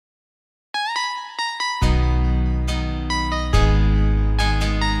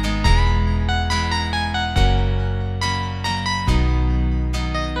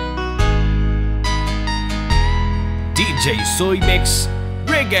DJ Soy Mix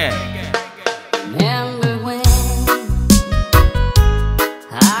Reggae. Remember when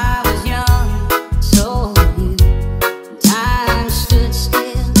I was young, so you, time stood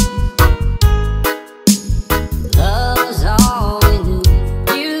still. Love was all we knew.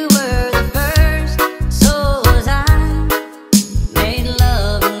 You were the first, so was I. Made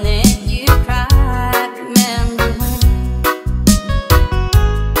love and then you cried. Remember when?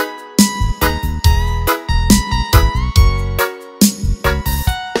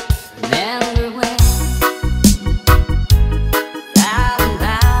 Remember when? Thousand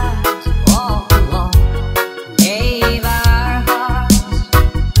vows to walk the walk, gave our hearts,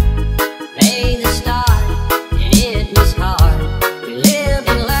 made the start, and it was hard. We lived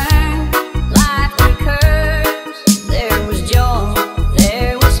and learned life through curves. There was joy,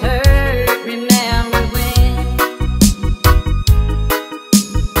 there was hurt. Remember when?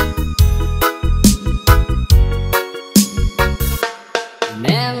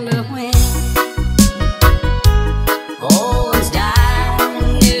 Remember when? Old ones died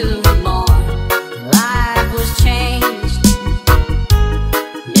and new were born. Life was changed.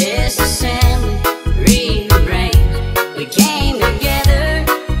 Disassembly, rearranged. We came together,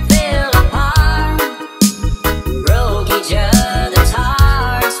 fell apart, broke each other's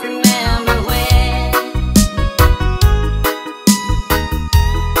hearts. Remember when?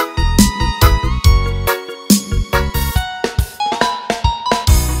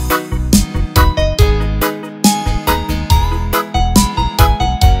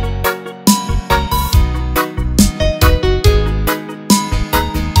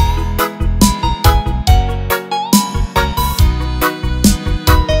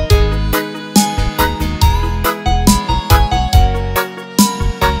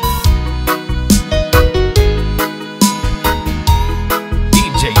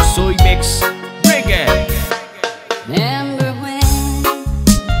 DJ Soy Mix Reggae. Remember when?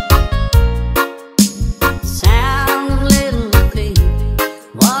 Sound of little feet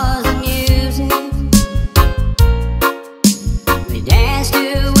was music. We danced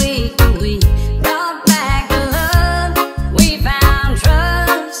till we brought back the love. We found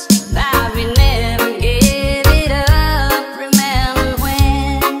trust, vowed we'd never give it up. Remember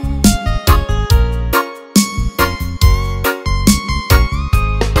when?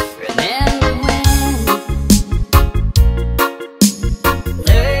 Remember when?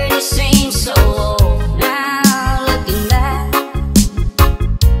 30 seems so old now, looking back.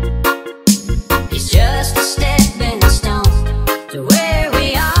 It's just a stepping stone to where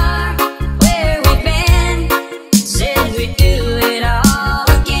we are, where we've been. Said we'd do it all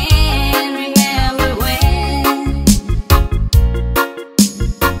again. Remember when?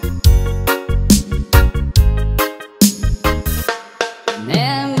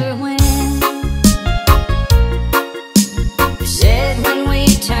 Remember when? You said when we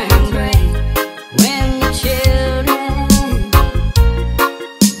turn gray, when the children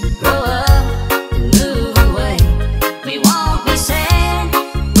grow up and move away, we won't be sad,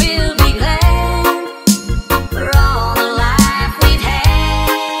 we'll be glad for all the life we've had,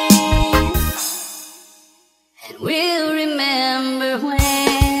 and we'll remember when.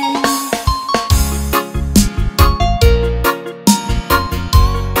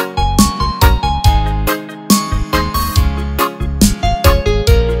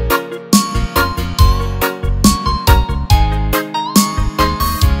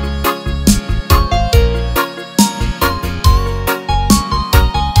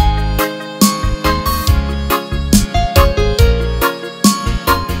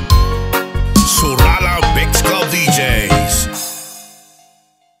 Surala Mix Club DJs.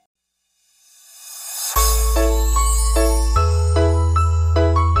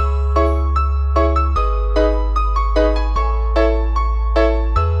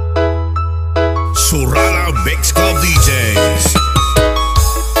 Surala Mix Club DJs.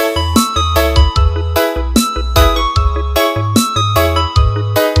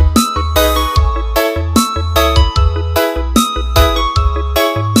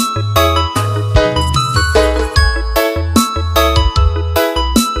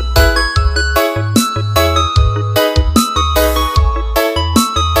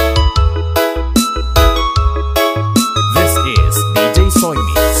 This is DJ Soy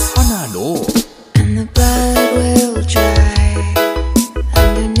Mix. Panalo. And the blood will dry.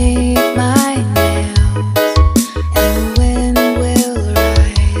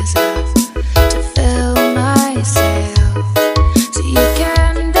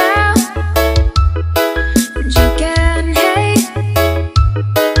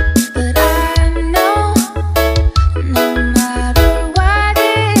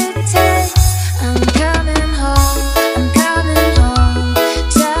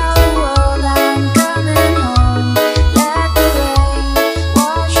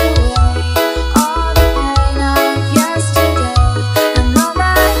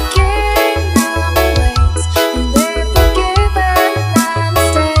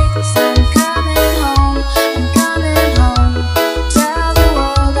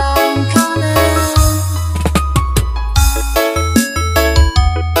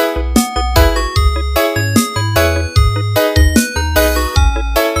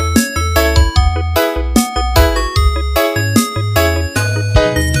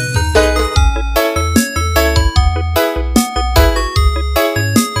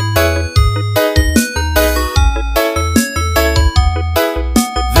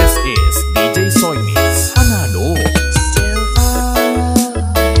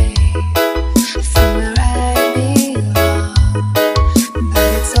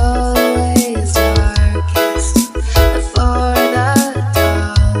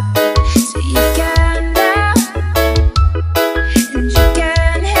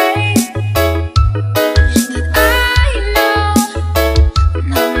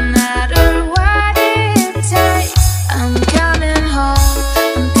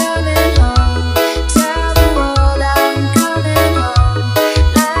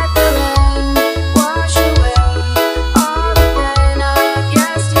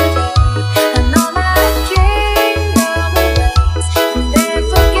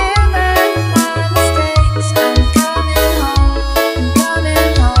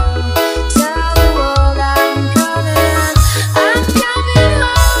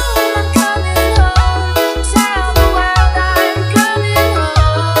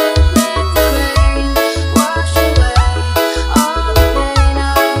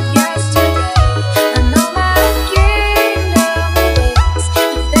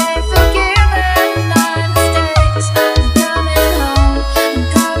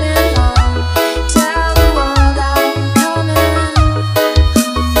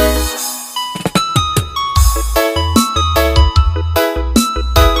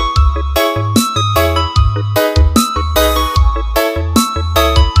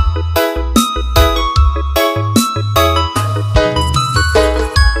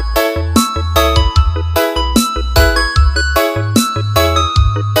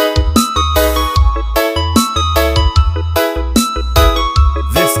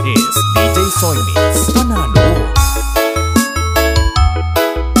 Soy Mix Manalo.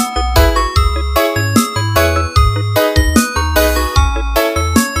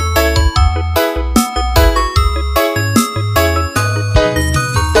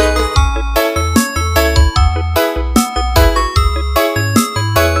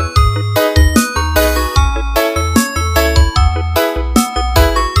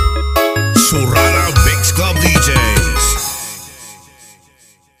 Surala Mix Club DJs.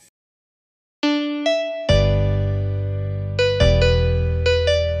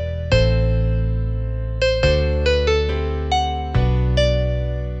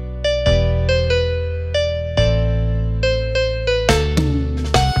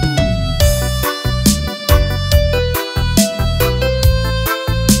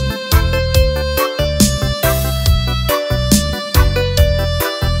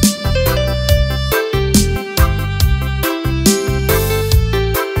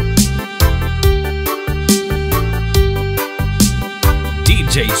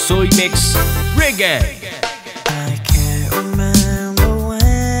 DJ Soy Mix Reggae. I can't remember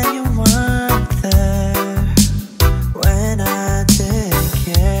when you weren't there, when I didn't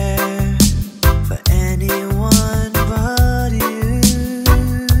care for anyone but you.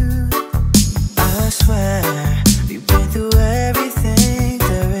 I swear we've been through everything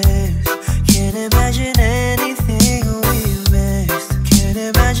there is. Can't imagine anything we missed. Can't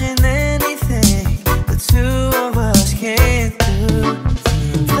imagine anything the two of us can't do.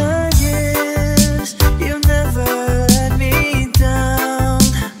 The years you never let me down.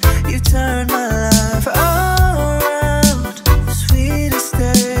 You turned my life around. The sweetest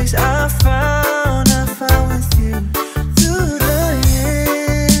days I found with you. Through the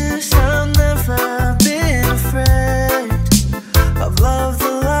years I've never been afraid of love,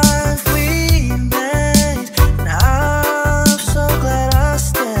 the life we made. And I'm so glad I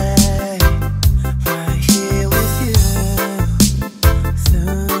stayed right here with you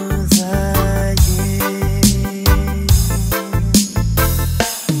through the years.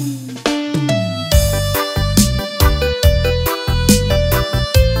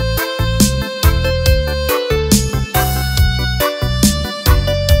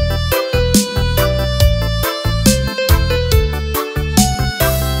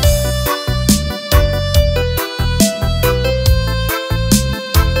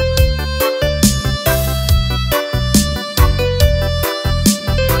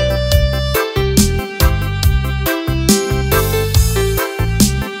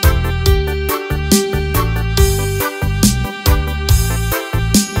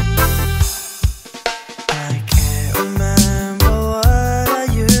 I can't remember what I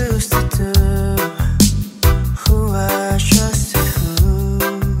used to do, who I trusted, who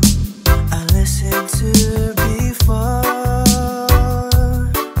I listened to before.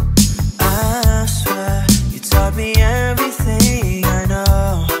 I swear you taught me everything I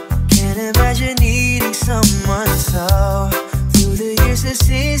know. Can't imagine needing someone so. Through the years it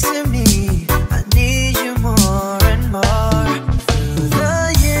seems to me I need you more and more. Through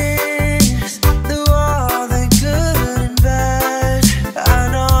the years, through all the good and bad, I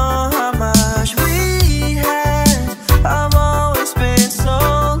know how much we had. I've always been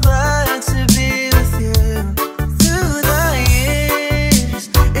so glad to be with you. Through the years,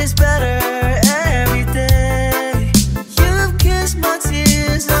 it's better every day. You've kissed my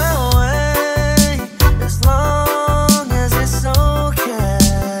tears away. As long as it's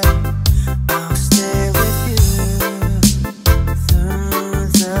okay, I'll stay with you through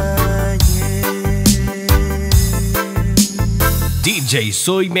the years. DJ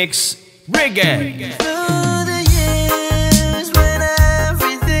Soy Mix Reggae. Through the years when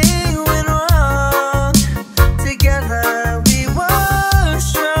everything went wrong, together we were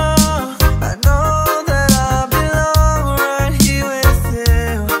strong. I know that I belong right here with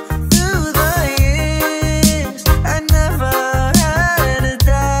you. Through the years, I never had a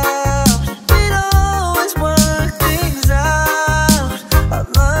doubt. We'd always work things out. I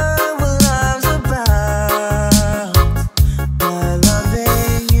learned what life's about by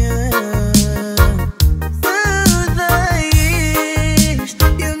loving you.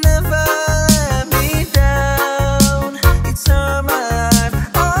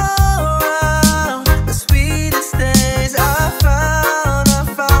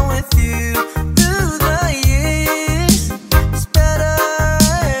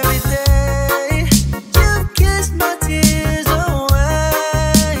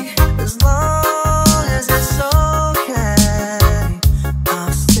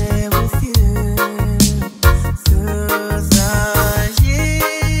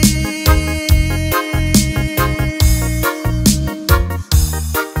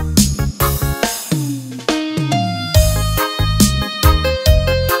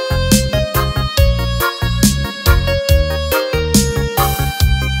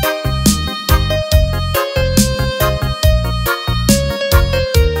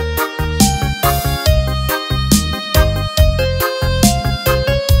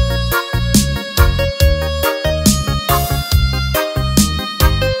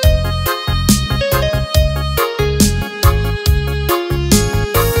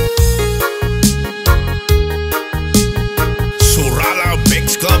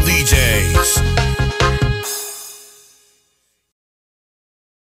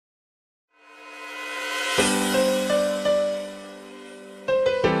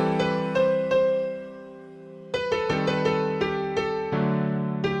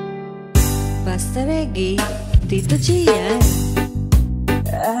 Basta Reggae, Tito Gian.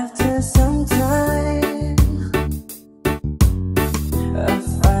 After some time, I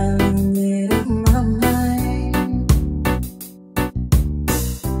finally made up my mind.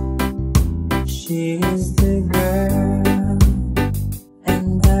 She is the girl,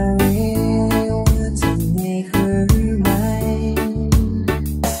 and I really want to make her mine.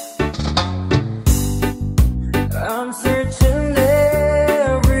 I'm searching everywhere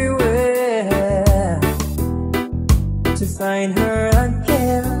to find her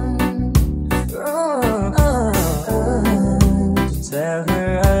again. To tell her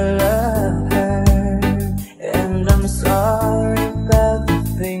I love her, and I'm sorry about the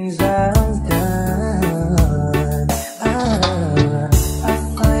things I've done. I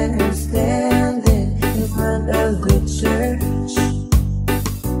find her standing in front of the church,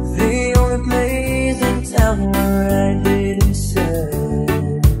 the only place in town where I didn't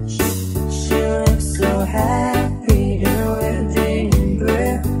search. She looks so happy in her wedding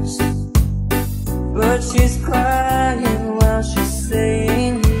dress, but she's crying while she's saying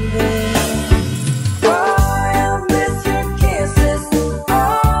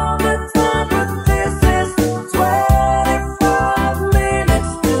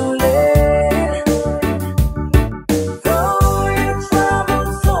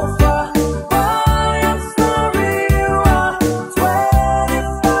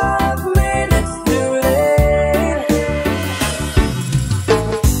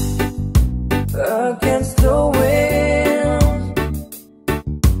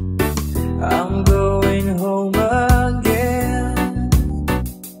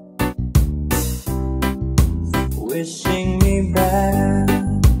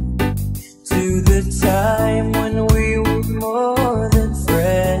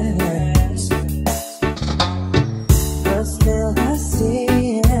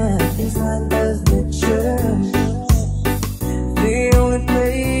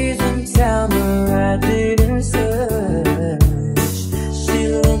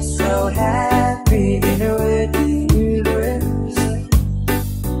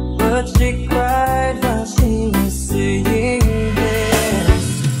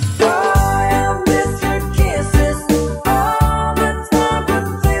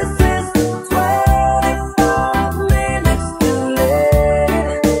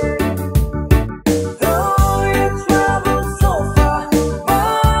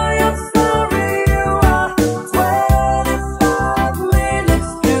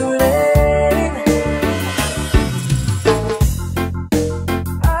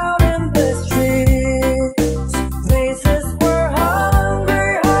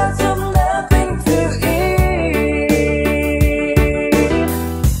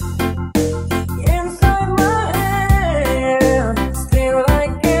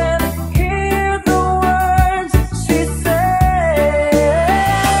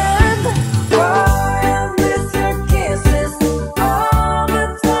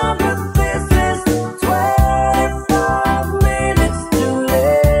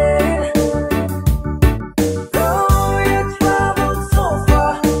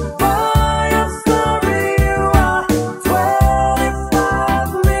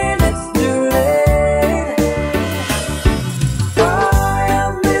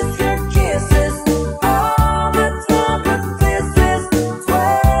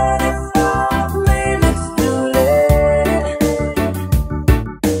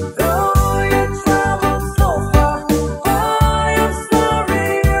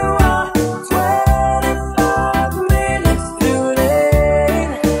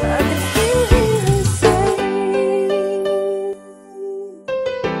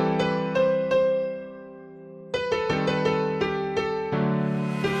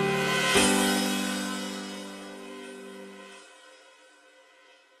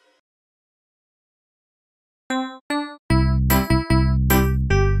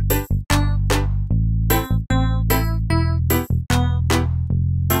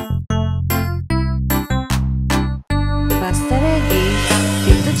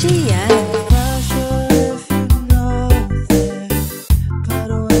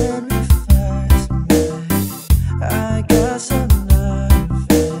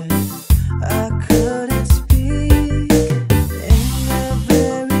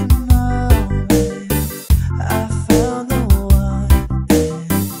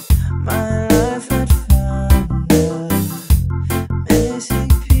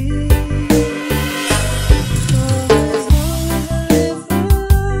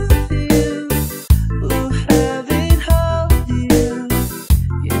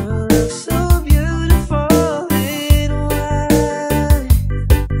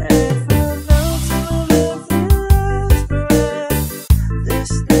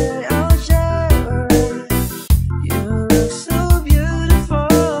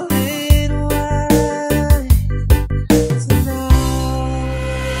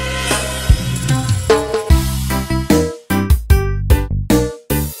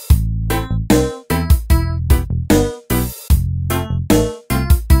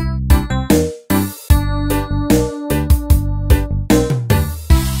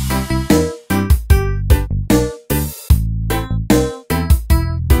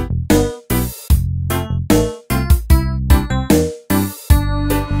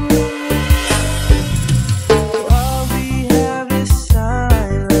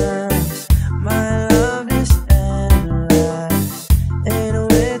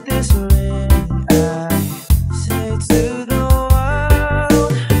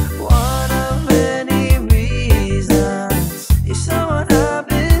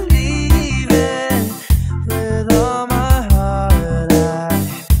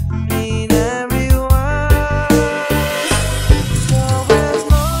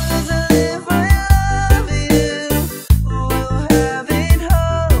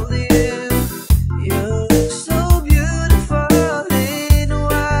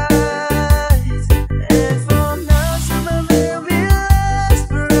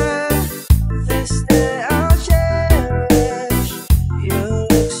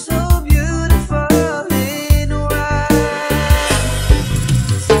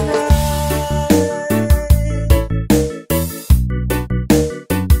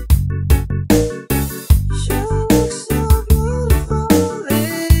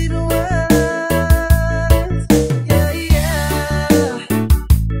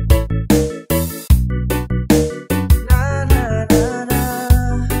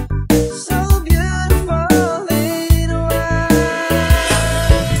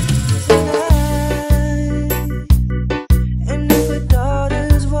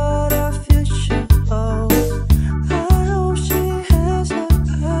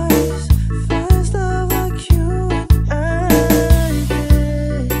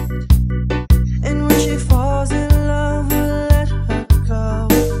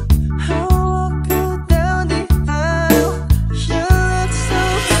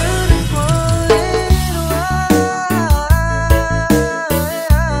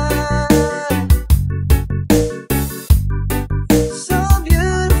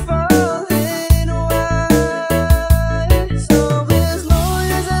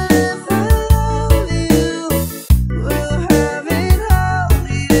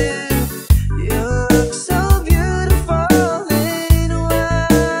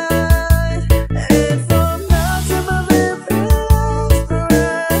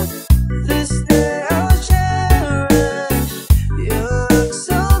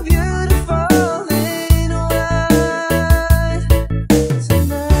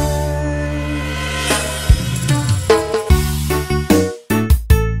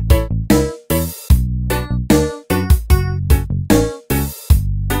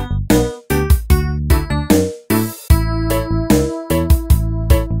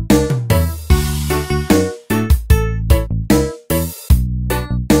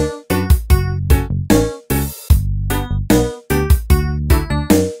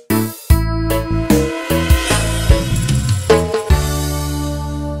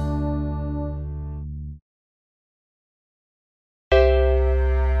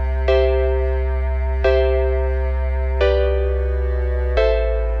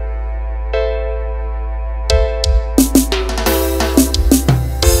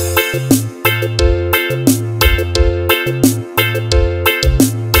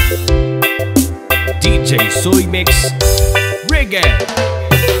DJ Soy Mix Reggae.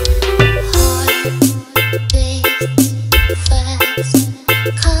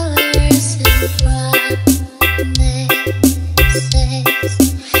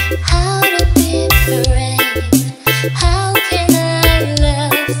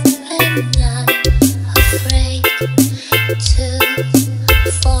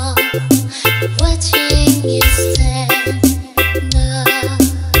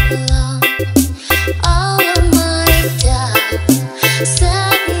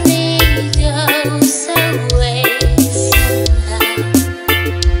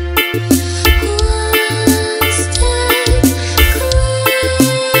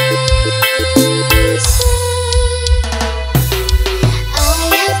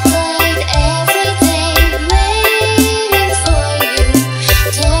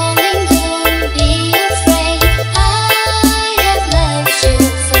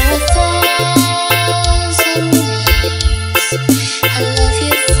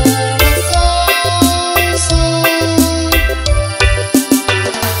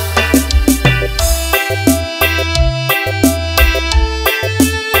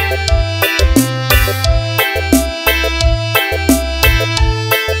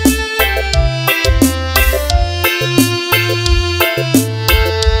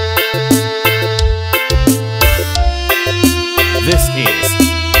 This is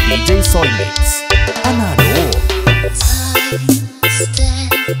DJ Soy Mix. Anano.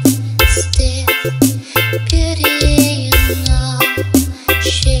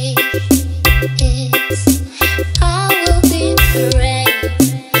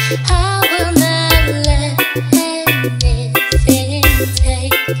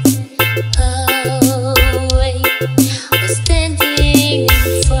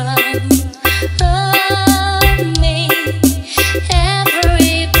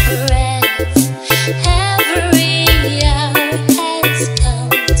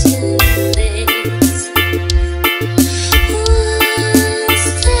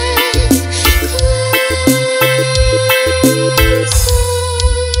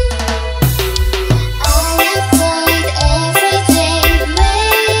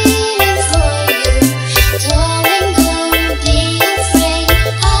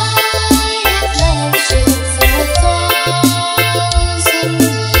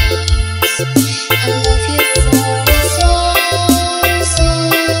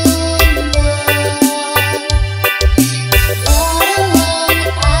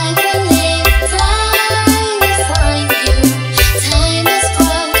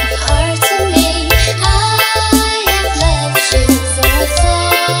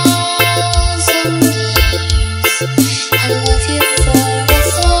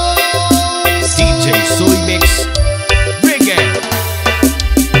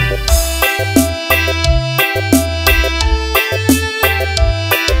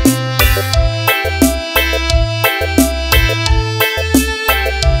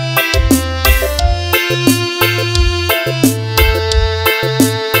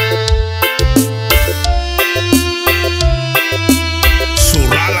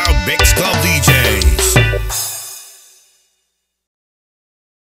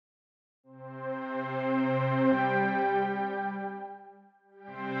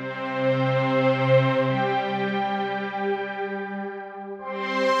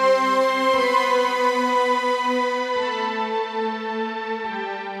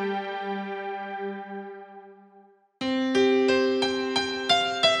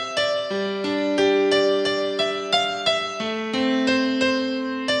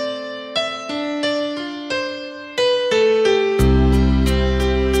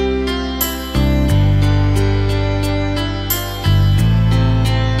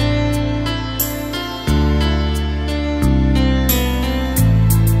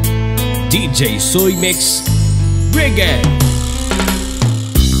 DJ Soy Mix Reggae.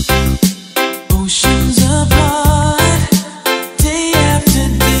 Oceans apart, day after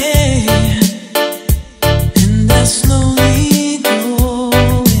day, and I slowly go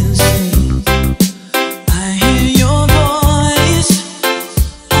insane. I hear your voice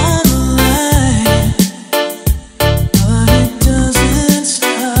on the line, but it doesn't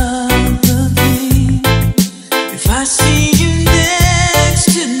stop the beat. If I see you next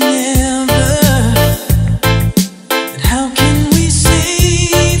to never, but how can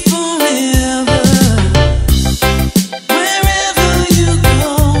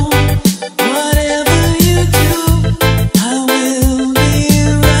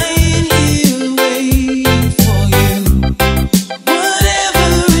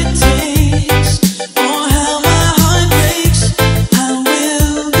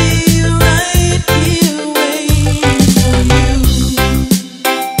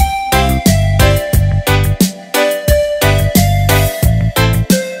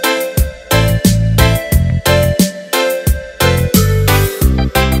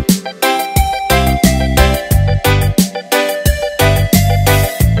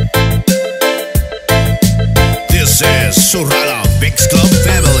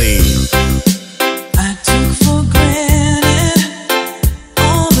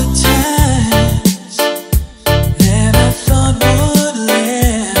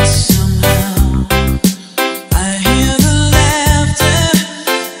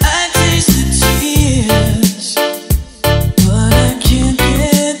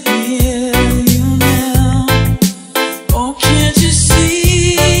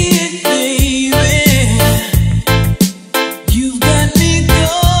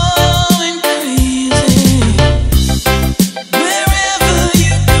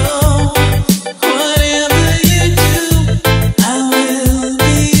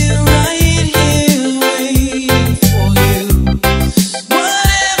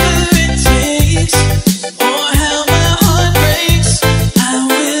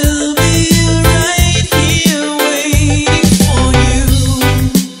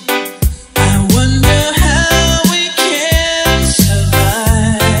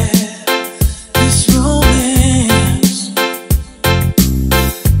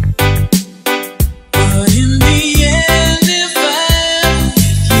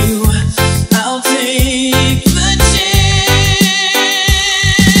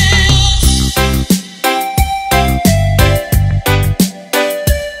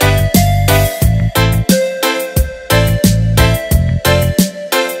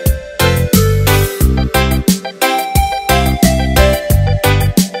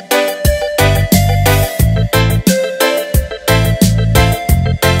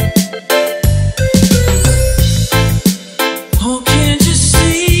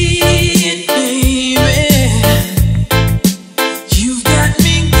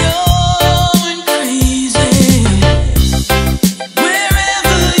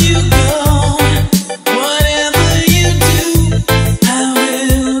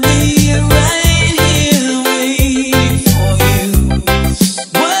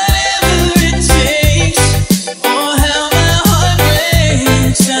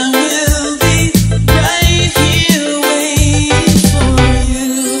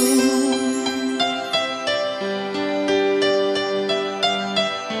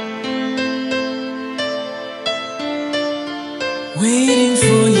waiting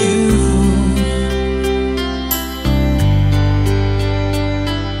for you.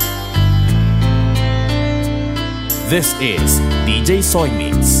 This is DJ Soy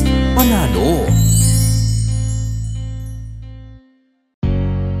Mix. Panalo.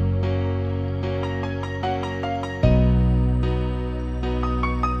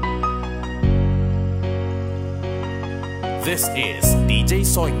 This is DJ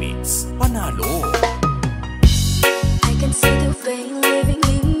Soy Mix. Panalo. I can see the pain living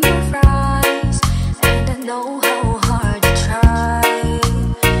in your eyes, and I know how hard you try.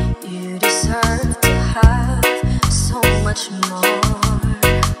 You deserve to have so much more.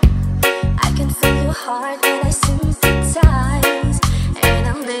 I can feel your heart and I sympathize, and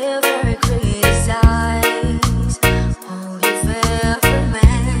I'll never criticize all you've ever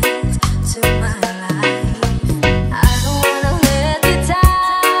meant to my life. I don't wanna let you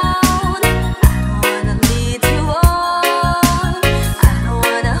down, I don't wanna lead you on, I don't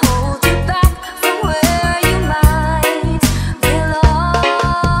wanna hold you back from where you might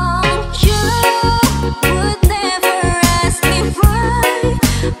belong. You would never ask me why,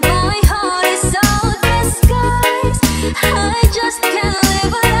 my heart is so disguised, I just can't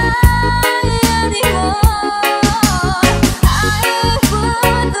live a lie anymore. I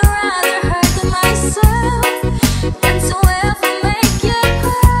would rather hurt myself than to ever make you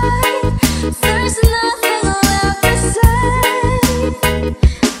cry. There's nothing left to say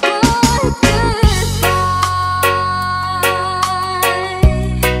but goodbye.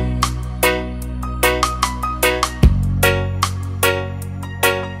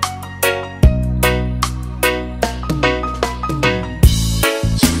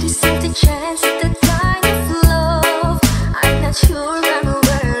 You deserve the chance, that kind of love I'm not sure I'm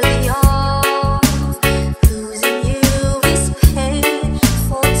worthy of. Losing you is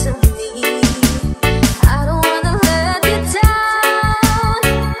painful to me. I don't wanna let you down,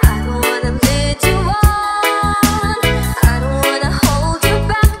 I don't wanna lead you on, I don't wanna hold you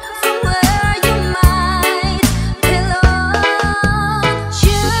back from where you might belong.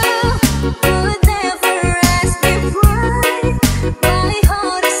 You would never ask me why, my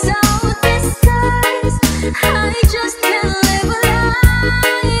heart is so disguised, I just can't live a lie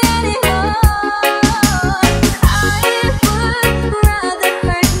anymore. I would rather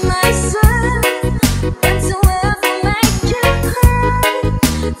hurt myself than to ever make you cry.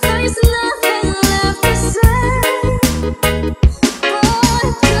 There's nothing left to say but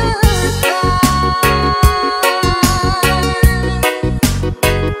goodbye.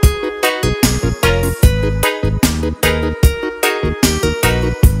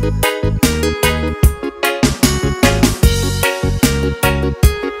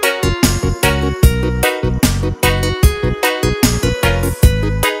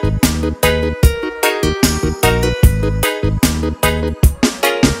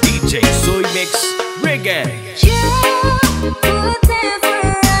 DJ Soy Mix. Reggae. You would never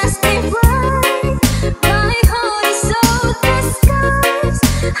ask me why, my heart is so disguised,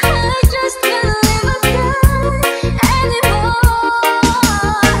 I just can't live a lie anymore.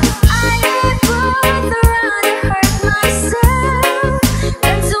 I would rather hurt myself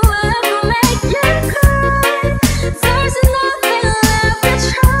than to ever make you cry. There's nothing left to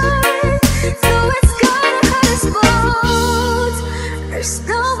try, so it's gonna hurt us both. There's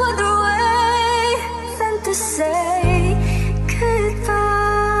no other way than to say goodbye.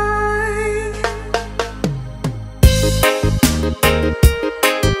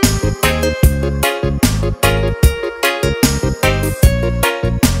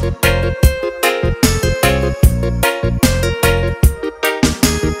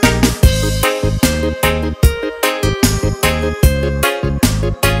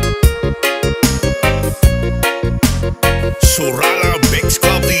 Surala Mix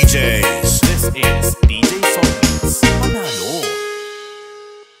Club DJs. This is DJ Soy Mix. Panalo.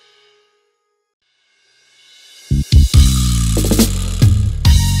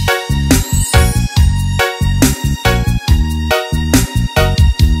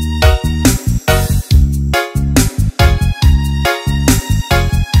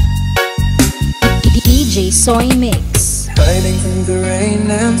 DJ Soy Mix. Hiding from the rain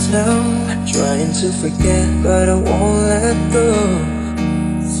and snow, trying to forget but I won't let go.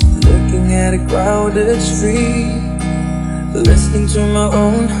 Looking at a crowded street, listening to my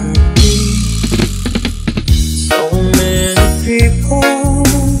own heartbeat. So many people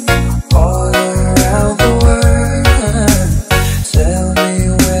all around the world. Tell me,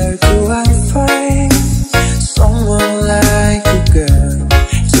 where do I find someone like you, girl?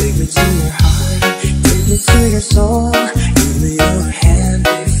 Take me to your heart, take me to your soul. Give me your hand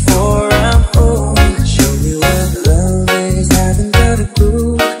before I'm old. Show me what love is, haven't got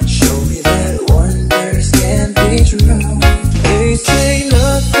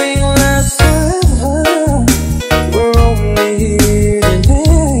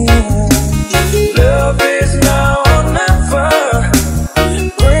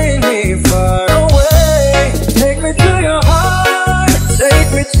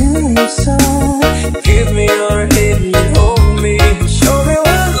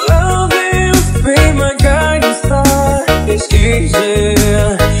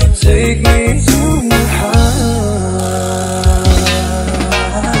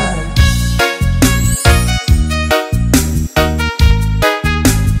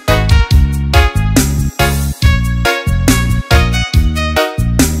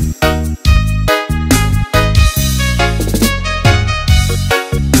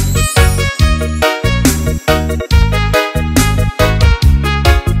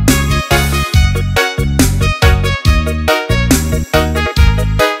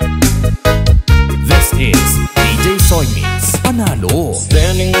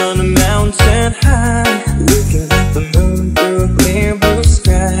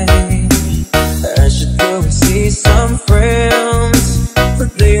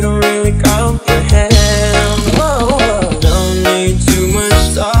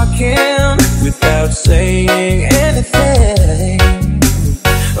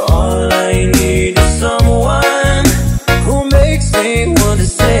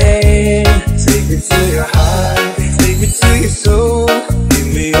say, take me to your heart, take me to your soul. Give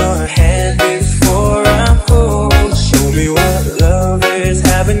me your hand before I'm old. Show me what love is,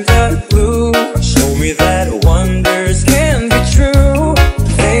 haven't got a clue. Show me that wonders can be true.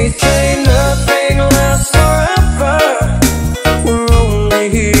 They say nothing lasts forever. We're only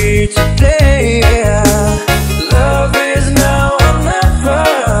here today. Love is now or never.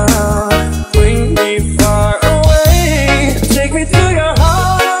 Bring me far away. Take me to your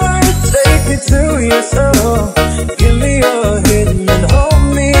heart, take me to your soul. Give me your hand and hold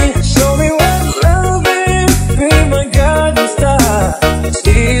me. Show me what love is, be my guiding star. It's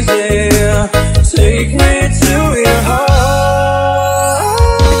easy, take me to your heart.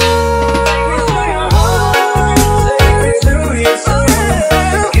 Take me to your soul.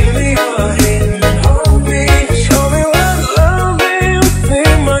 Give me your hand and hold me. Show me what love is, be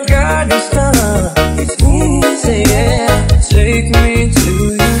my guiding star. It's easy, take me to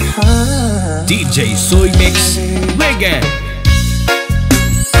your heart. DJ Soy Mix Reggae.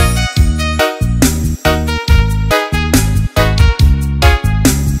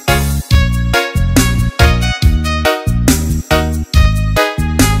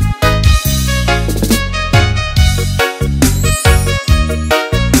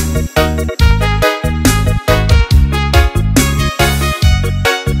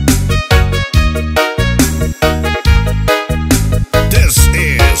 This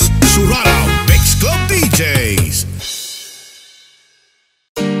is Surara Mix Club DJs.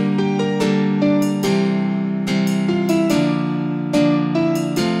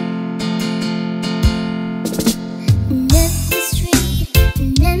 An empty street,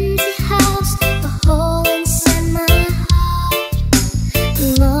 an empty house, a hole inside my heart.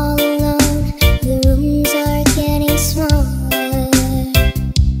 I'm all alone, the rooms are getting smaller.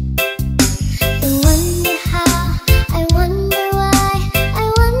 I wonder how, I wonder why, I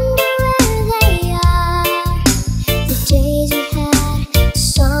wonder where they are. The days we had, the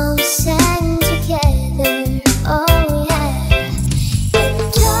songs we sang together. Oh yeah. And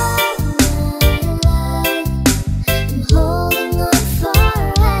darling, I'm holding on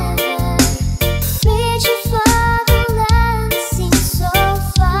forever, reaching for the land that seems so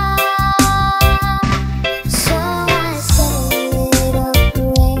far. So I say a little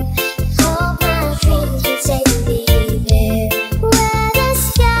prayer, hope my dreams will take me there, where the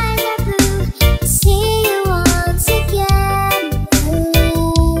skies are blue, to see you once again.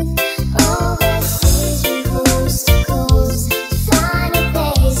 Move overseas from coast to coast, to find a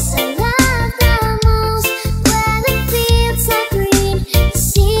place I love the most, where the fields are green, to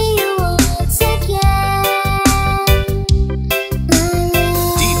see you once again.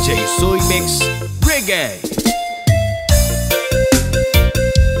 DJ Soy Mix Reggae.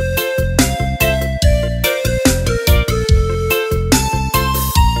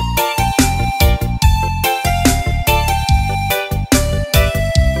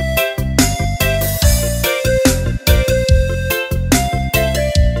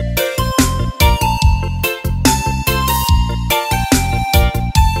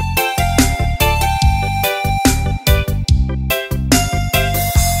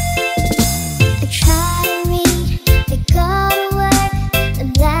 I try to read, I go to work,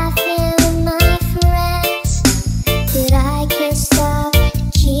 I'm laughing with my friends, but I can't stop,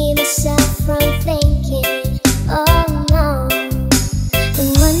 keep myself from thinking. Oh no. I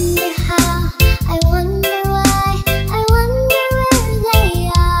wonder how, I wonder why, I wonder where they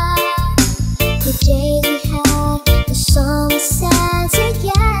are. The days we had, the songs we sang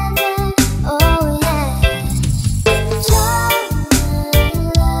together. Oh yeah. Darling,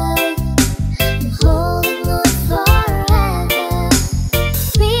 I'm holding on forever,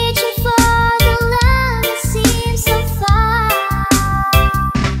 reaching for the land that seems so far.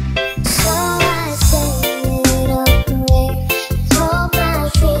 So I say a little prayer, hope my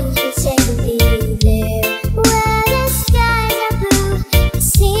dreams will take me there, where the skies are blue, to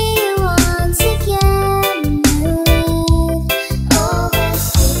see you once again. Move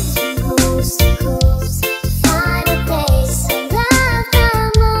overseas from coast to coast, to find a place I love the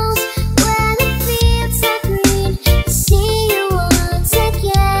most, where the fields are green, to see you once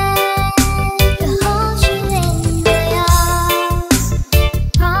again. To hold you in my arms,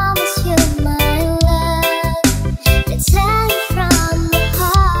 promise you my love, to tell you from the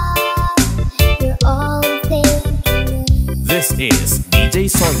heart, you're all I'm thinking of. This is DJ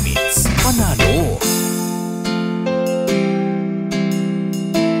Soy Mix Panalo.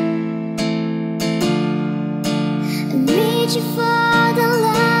 I'm reaching for the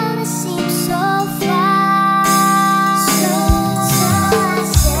land that seems so far. So I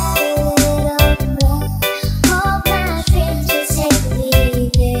say a little prayer, hope my dreams will take me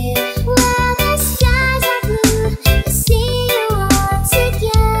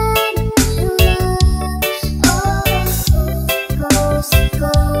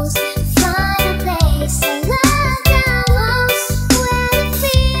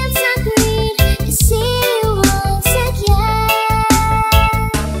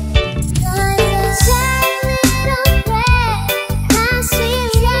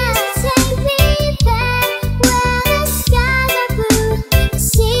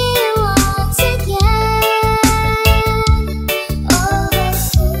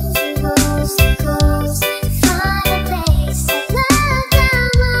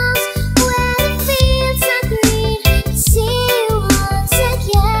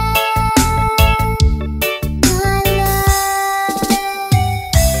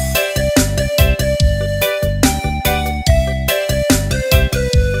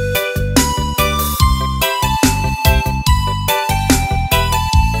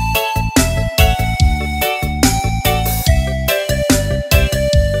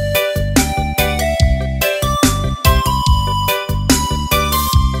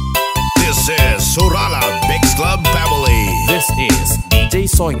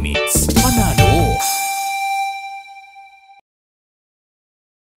Soy Mix. Panalo!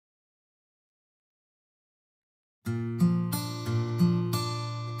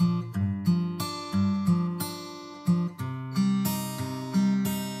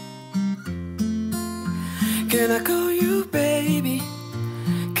 Can I call you baby?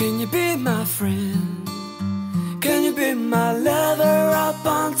 Can you be my friend? Can you be my lover up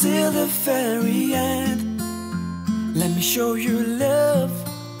until the very end? Let me show you love.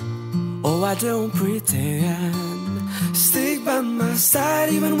 Oh, I don't pretend. Stick by my side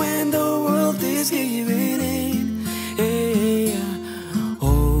even when the world is giving in. Hey,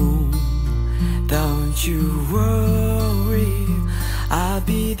 oh, don't you worry, I'll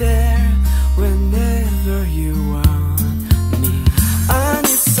be there whenever you want me. I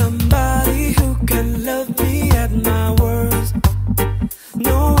need somebody who can love me at my worst.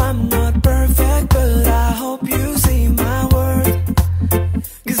 No, I'm not perfect, but I hope you see my worth.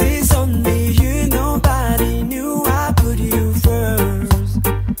 'Cause it's only you, nobody knew I put you first.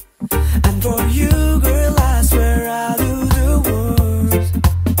 And for you, girl, I swear I'll do the worst.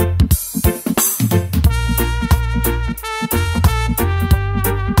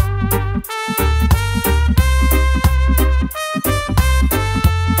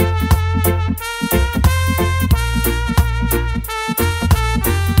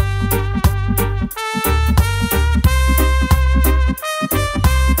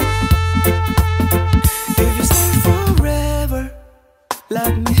 If you stay forever,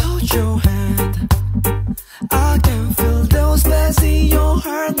 let me hold your hand. I can feel those flares in your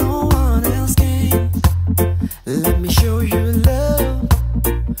heart, no one else can. Let me show you love.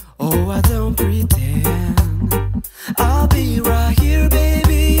 Oh, I don't pretend. I'll be right here,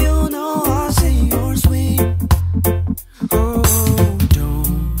 baby. You know I'll sing your swing. Oh,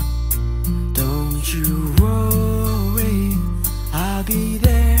 don't you worry. I'll be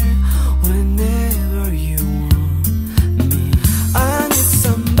there whenever you want me. I need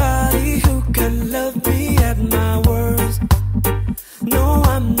somebody who can love me at my worst. No,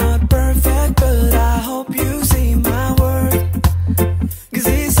 I'm not perfect, but I hope you see my worth. 'Cause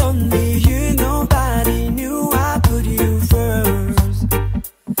it's only you, nobody knew I put you first.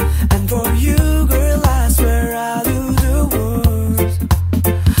 And for you, girl, I swear I'll do the worst.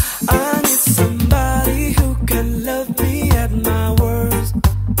 I need somebody who can love me at my worst.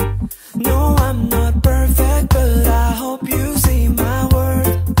 No, I'm not perfect, but I hope you see my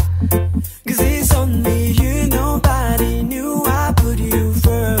worth. 'Cause it's only you, nobody knew I put you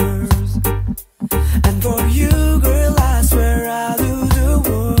first. And for you, girl, I swear I'll do the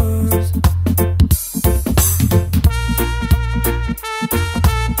worst.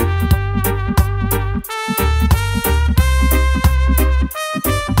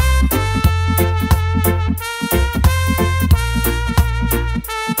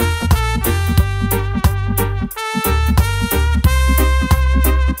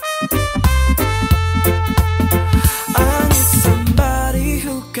 I need somebody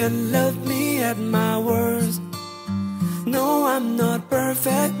who can love me at my worst. No, I'm not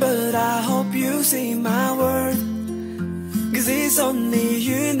perfect, but I hope you see my worth. 'Cause it's only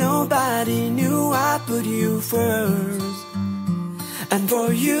you, nobody knew I put you first. And for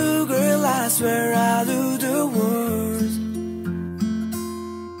you, girl, I swear I'll do the worst.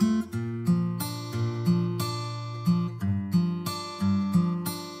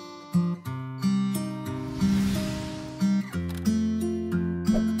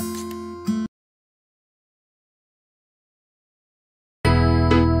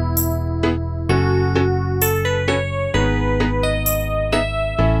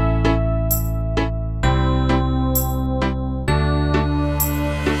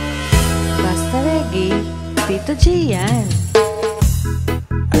 Basta Reggae, Tito Gian.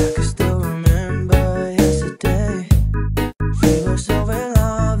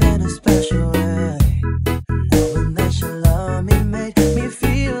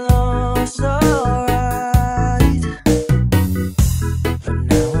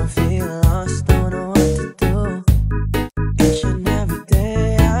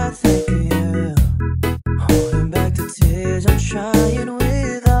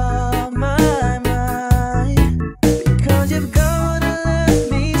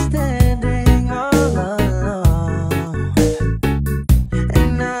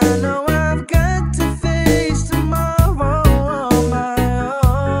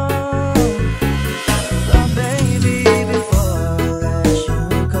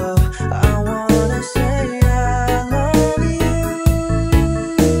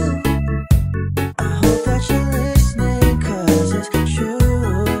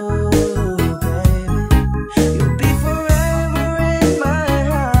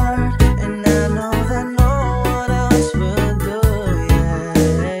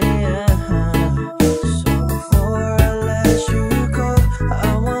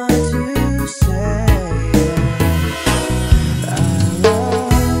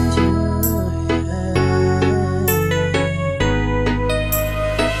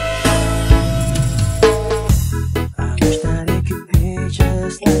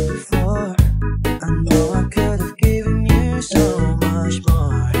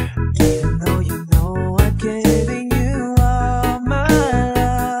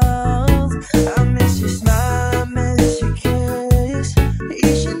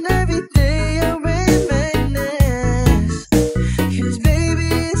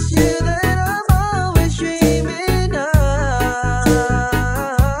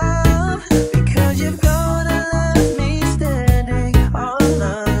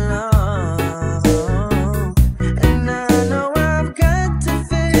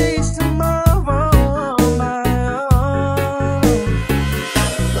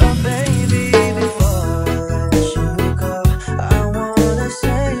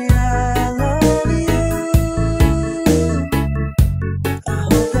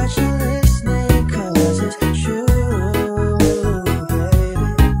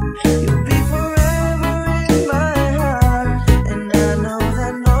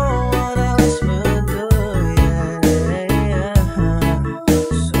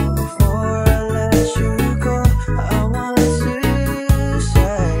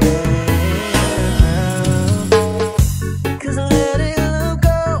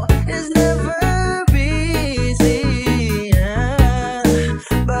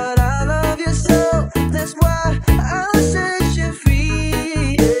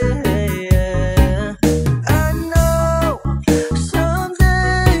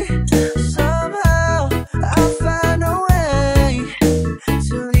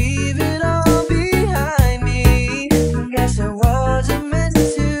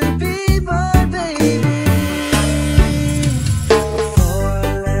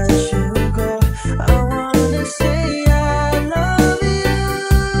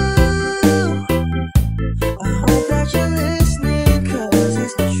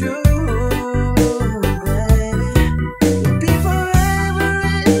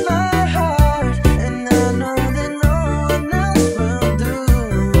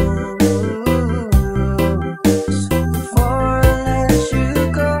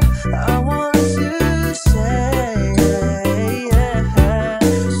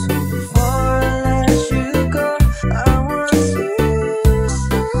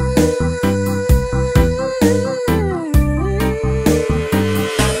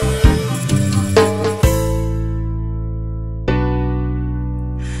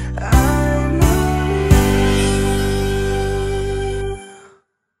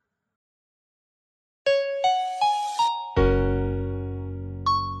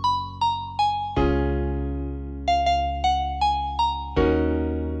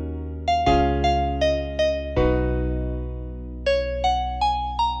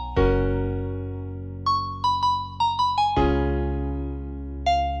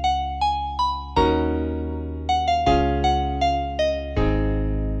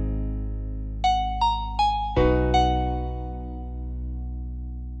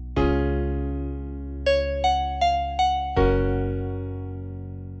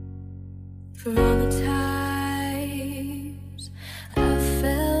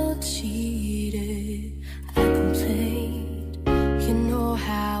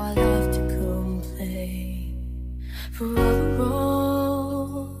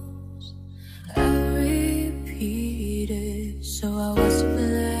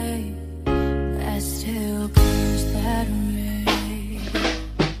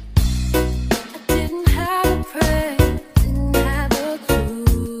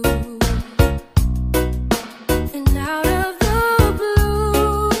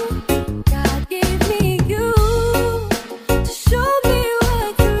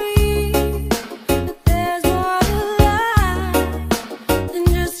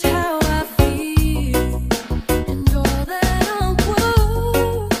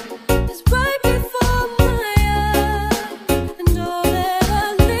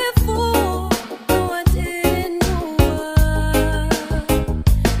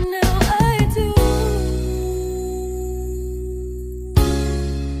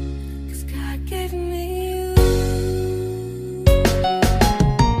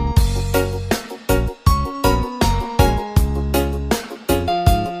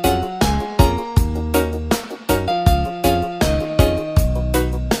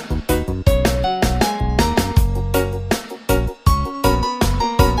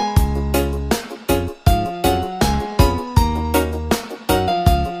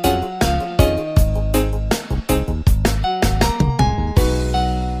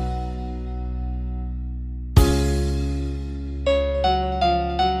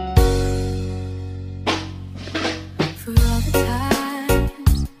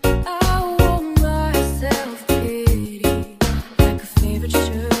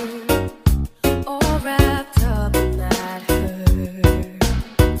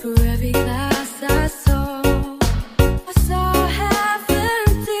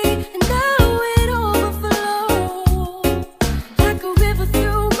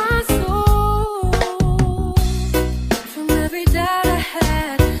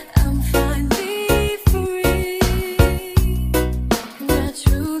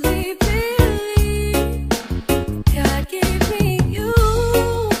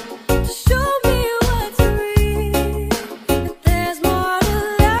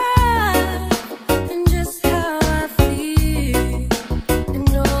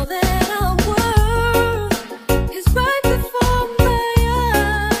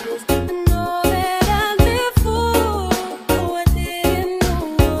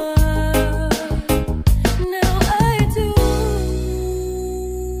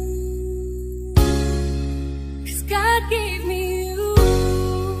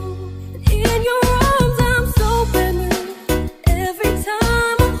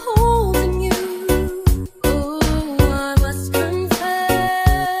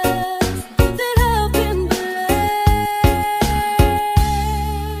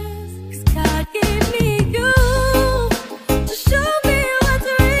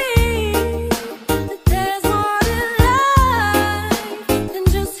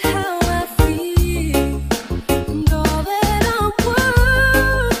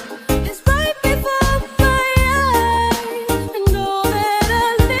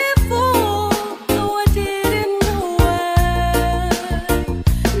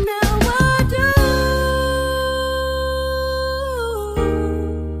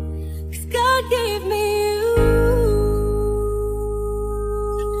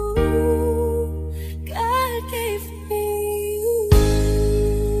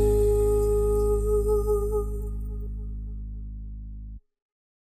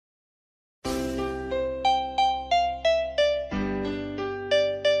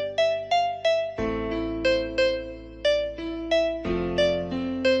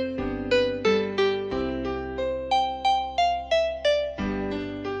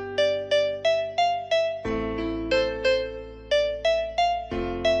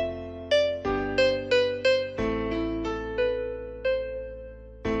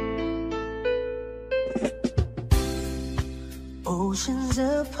 oceans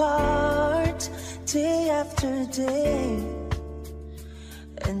apart, day after day,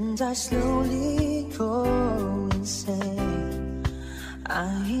 and I slowly go insane.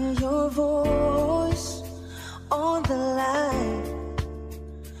 I hear your voice on the line,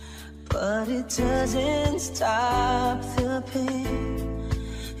 but it doesn't stop the pain.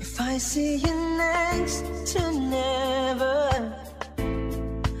 If I see you next to never,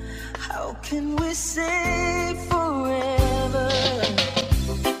 how can we say forever?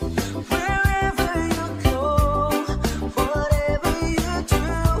 Wherever you go, whatever you do,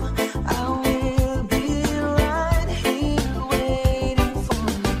 I will be right here waiting for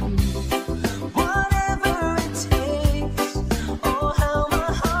you. Whatever it takes, oh how my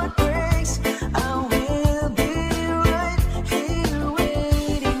heart breaks, I will be right here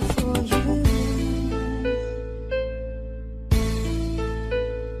waiting for you.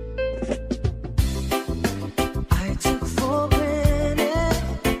 I took for granted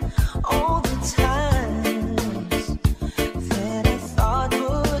all the times that I thought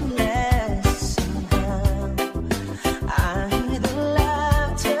would last somehow. I hear the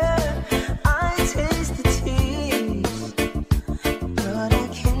laughter, I taste the tears, but I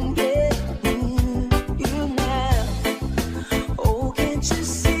can't get near you now. Oh, can't you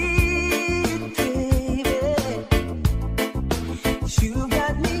see it, baby? You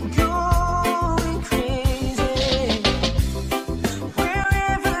got me going crazy.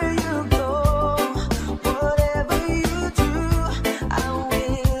 Wherever you go, whatever you do, I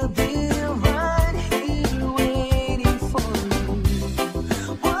will be right here waiting for you.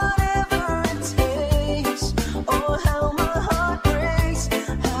 Whatever it takes, oh how my heart breaks,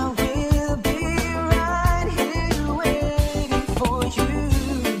 I will be right here waiting for you.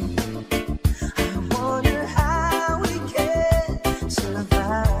 I wonder how we can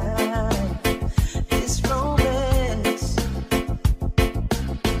survive this romance,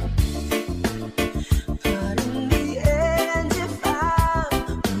 but in the end, if I'm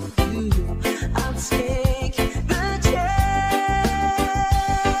with you, I'll take the chance.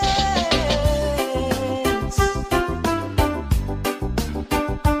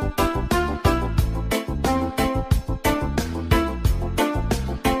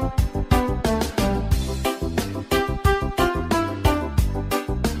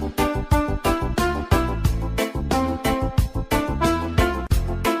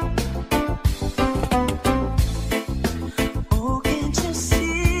 Oh, can't you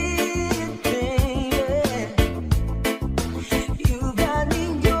see it, baby? You got me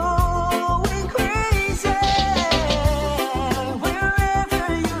going crazy. Wherever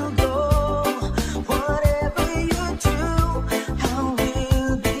you go, whatever you do, I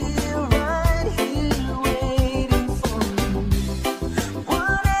will be right here waiting for you.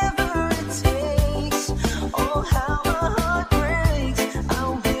 Whatever it takes, oh how my heart breaks, I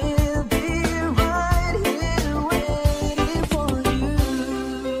will be right here waiting for you.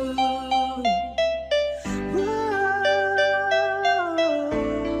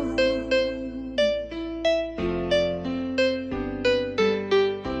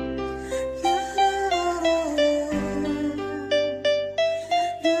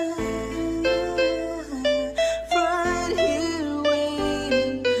 Right here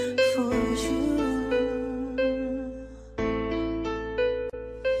waiting for you.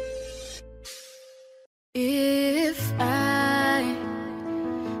 If I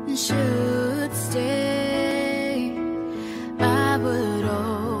should stay, I would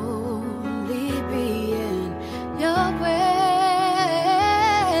only be in your way.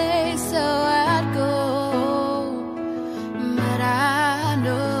 So I'd go, but I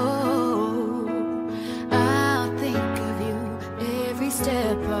know I'll think of you every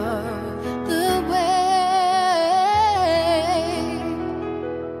step of the way.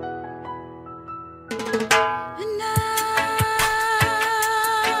 And I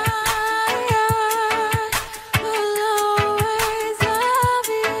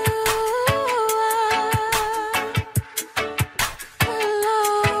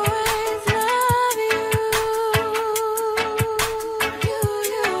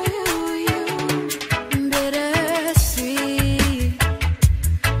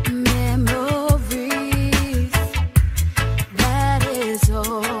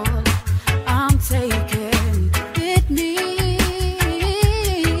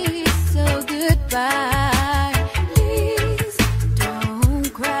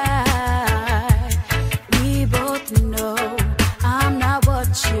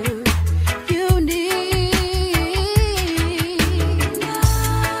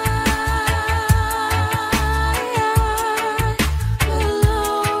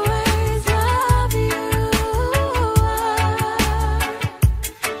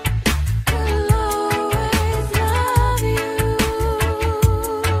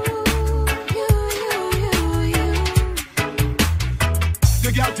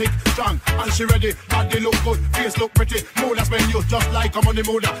the girl tick strong and she ready. Body look good, face look pretty. Mood a spend you just like a money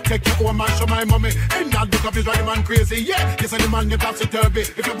mood. Take your home and show my mommy. And that look up is driving man crazy. Yeah, you say the man get topsy-turvy.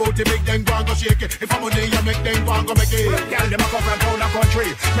 If your booty big, then go and go shake it. If I'm money, you make them go and go make it. Girl, them a come from town and country.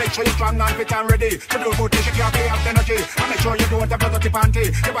 Make sure you strong and fit and ready. To do booty, she can't pay up energy. And make sure you don't have a dirty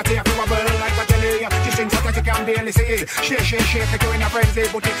panty. Your body have to wobble like a jelly. She sings so that you can barely see. Shake, like you in a frenzy.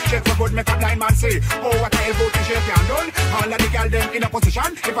 Booty, shake for good, make a blind man see. Oh, what a hell booty shake you done. All of the girl them in a position.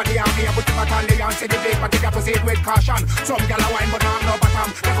 If I the army, I put the back on the and say the big, but you got to say it with caution. Some girl a wine, but not no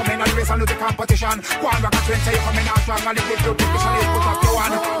bottom. They come in and race and lose the competition. Go on, rock a twin, say you come in out strong. And if you do, take the chalice, put up your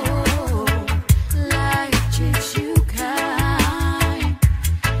one. Life treats you kind,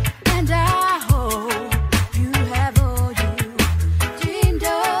 and I hope you have all you dreamed of.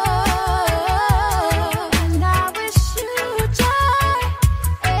 And I wish you joy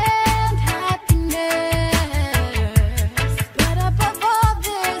and happiness. But above all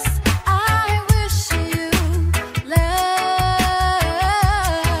this, I wish you love.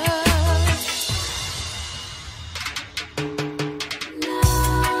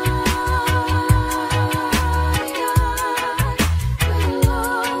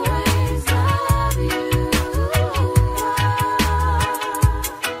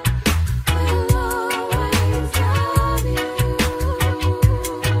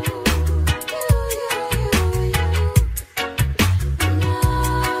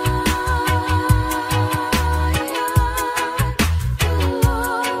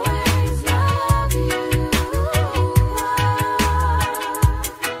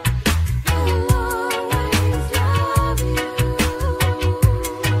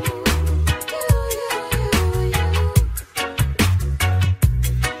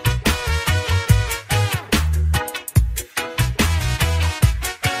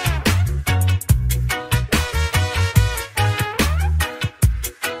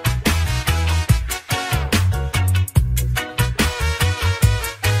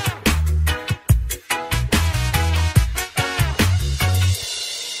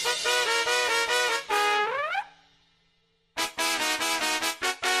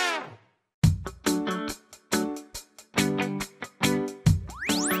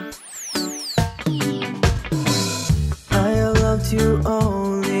 You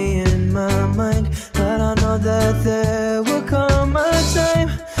only in my mind, but I know that there will come a time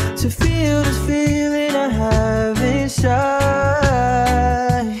to feel this feeling I have inside.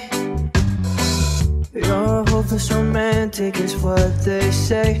 You're a hopeless romantic is what they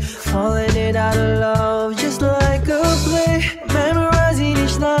say, falling it out of love just like a play. Memorizing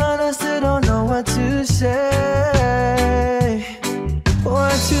each line, I still don't know what to say.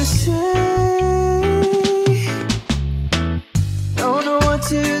 What to say.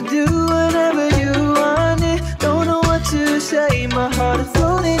 To do whenever you want it. Don't know what to say. My heart is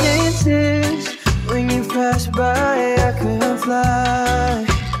floating in tears. When you pass by, I could fly.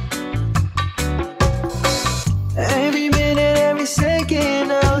 Every minute, every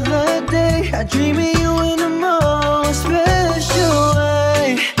second of the day, I dream of you in the most special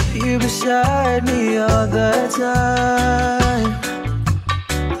way. You beside me all the time.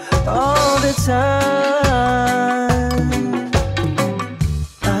 All the time.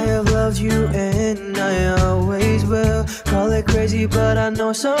 You and I always will. Call it crazy, but I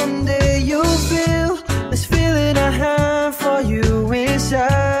know someday you'll feel this feeling I have for you inside.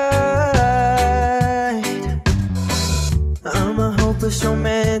 I'm a hopeless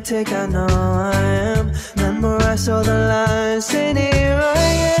romantic, I know I am. Memorize all the lines, and here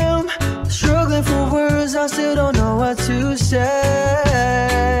I am, struggling for words, I still don't know what to say.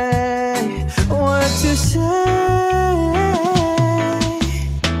 What to say.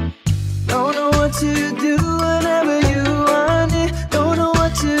 To do whenever you want it. Don't know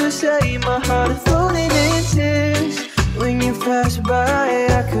what to say. My heart is floating in tears. When you pass by,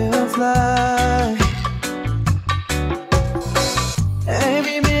 I could fly.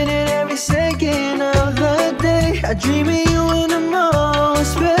 Every minute, every second of the day, I dream of you in the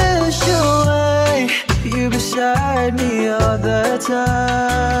most special way. You beside me all the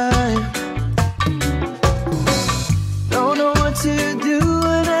time. Don't know what to do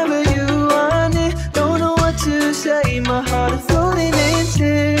whenever you want it. Don't know what to say. My heart is floating in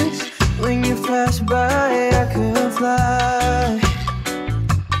tears. When you pass by, I could fly.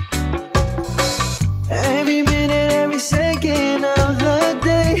 Every minute, every second of the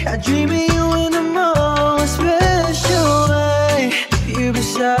day, I dream of you in the most special way. You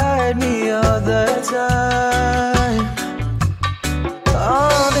beside me all the time.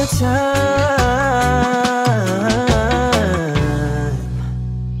 All the time.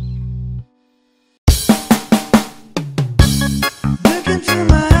 Look into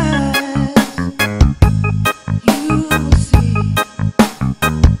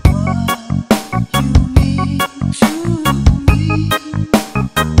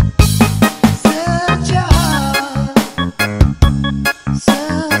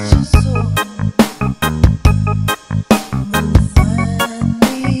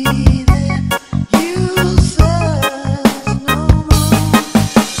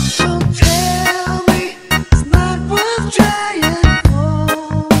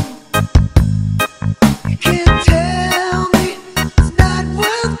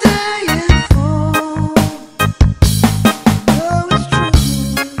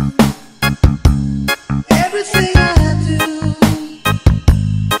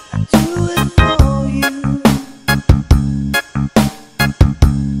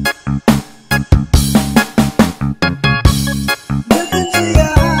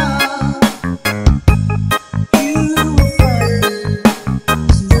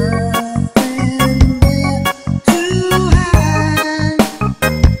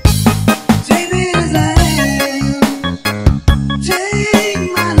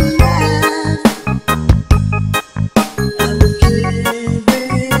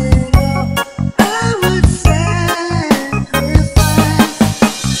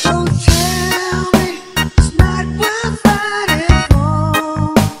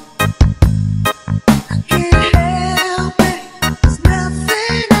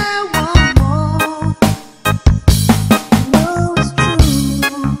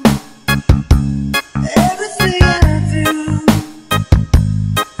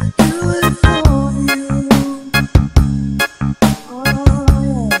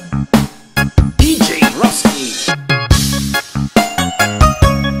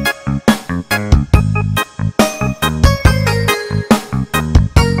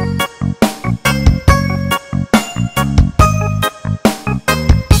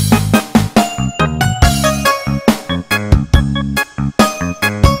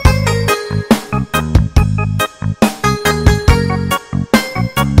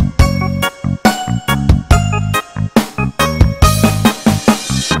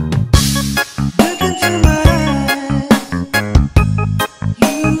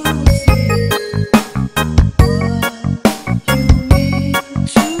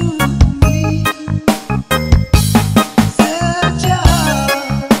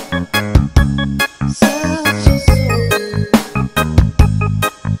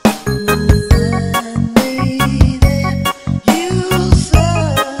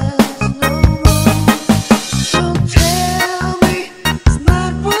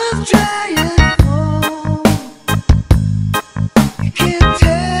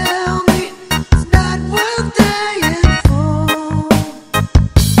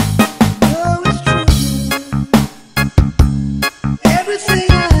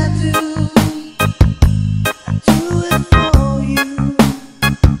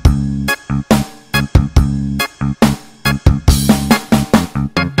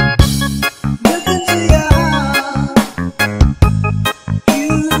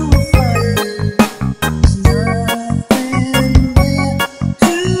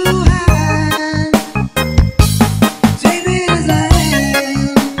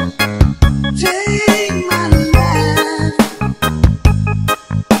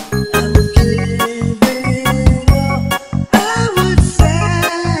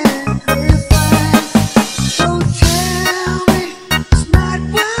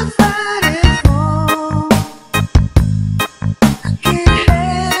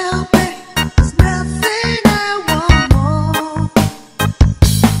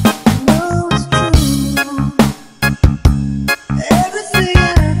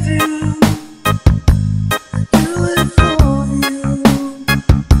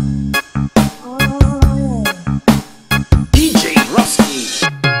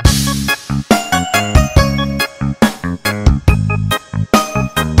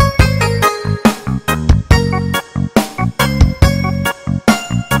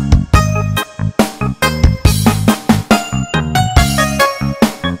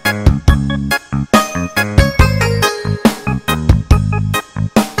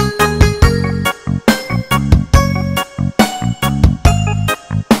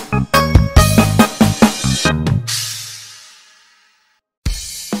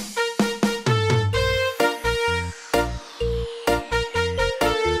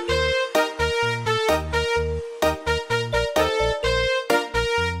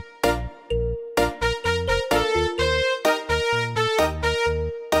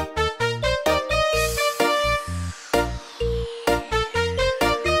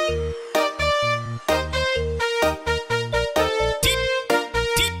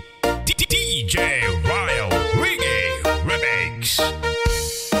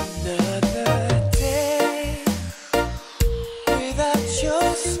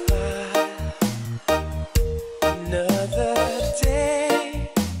your smile. Another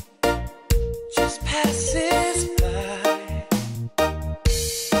day just passes by.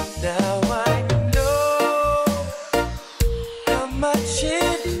 Now I know how much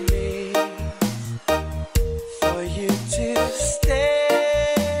it means for you to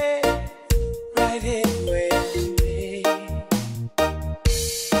stay right here with me.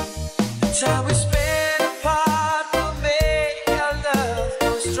 The time we spend apart will make our love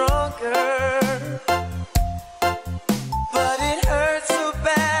go stronger. But it hurts so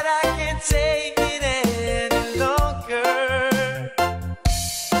bad I can't take it any longer.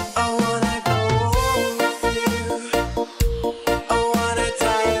 I wanna go with you. I wanna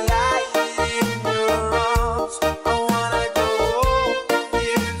die lying in your arms. I wanna go with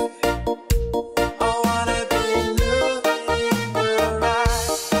you. I wanna be looking in your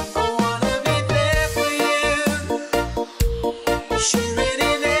eyes. I wanna be there for you, sharing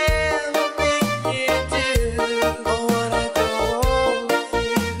in everything you do. I wanna go with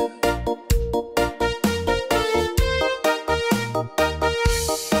you.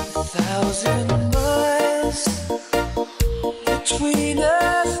 1,000 miles between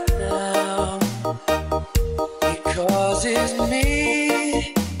us now, because it's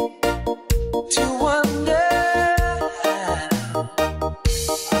me to wonder how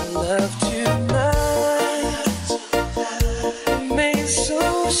our love tonight remains so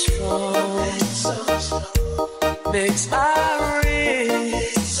strong, makes our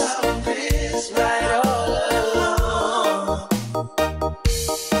wrists right all along.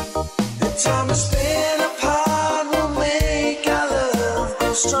 The time we spend apart will make our love go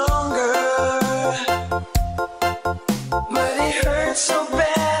stronger. But it hurts so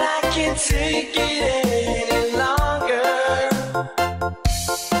bad I can't take it any longer.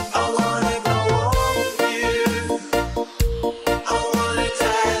 I wanna go on with you. I wanna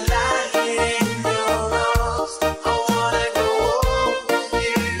die lying in your arms. I wanna go on with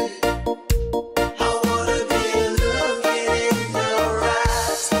you. I wanna be looking in your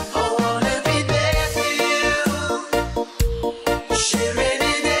eyes. I wanna be there for you, sharing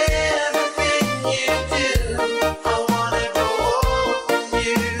in everything you do. I wanna go on with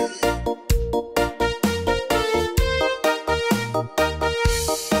you.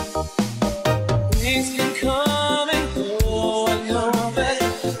 Things can come and go, I know, but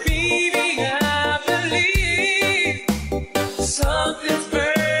baby, I believe something's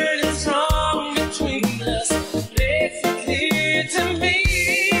burning strong between us. Makes it clear to me.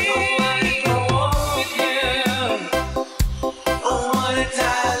 I wanna go on with you. I wanna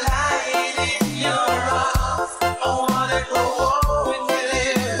die lying in your arms. I wanna go on with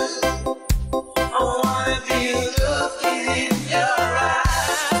you. I wanna be looking in your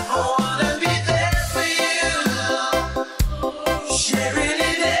eyes. I wanna be there for you, sharing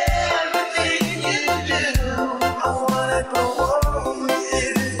in everything you do. I wanna go on with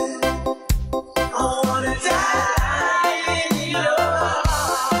you. I wanna die in your arms.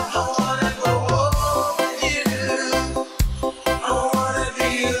 I wanna go on with you. I wanna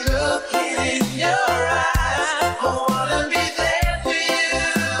be looking in your eyes. I wanna be there for you,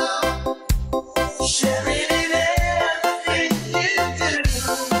 sharing in everything you do.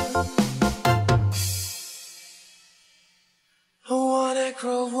 I wanna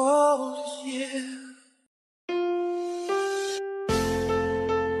grow old with you.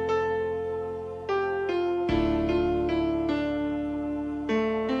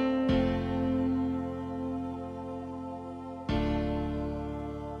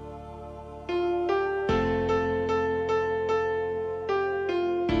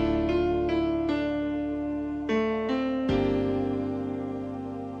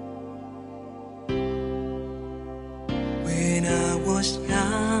 When I was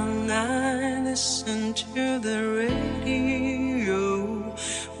young, I listened to the radio,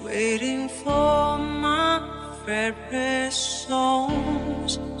 waiting for my favorite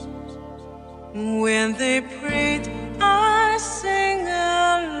songs. When they prayed, I sang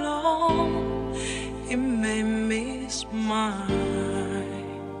along. It made me smile.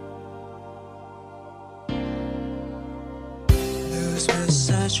 Those were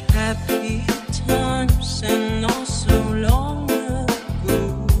such happy times, and not so long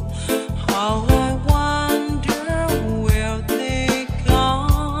ago. How I wonder where they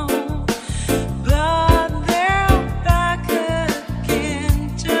gone, but they're back again,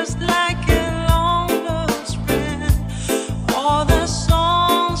 just like a long lost friend. All the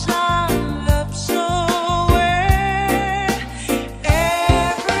songs I love so well,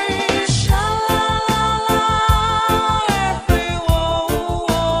 every sha-la-la-la, every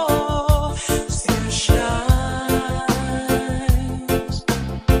whoa-whoa,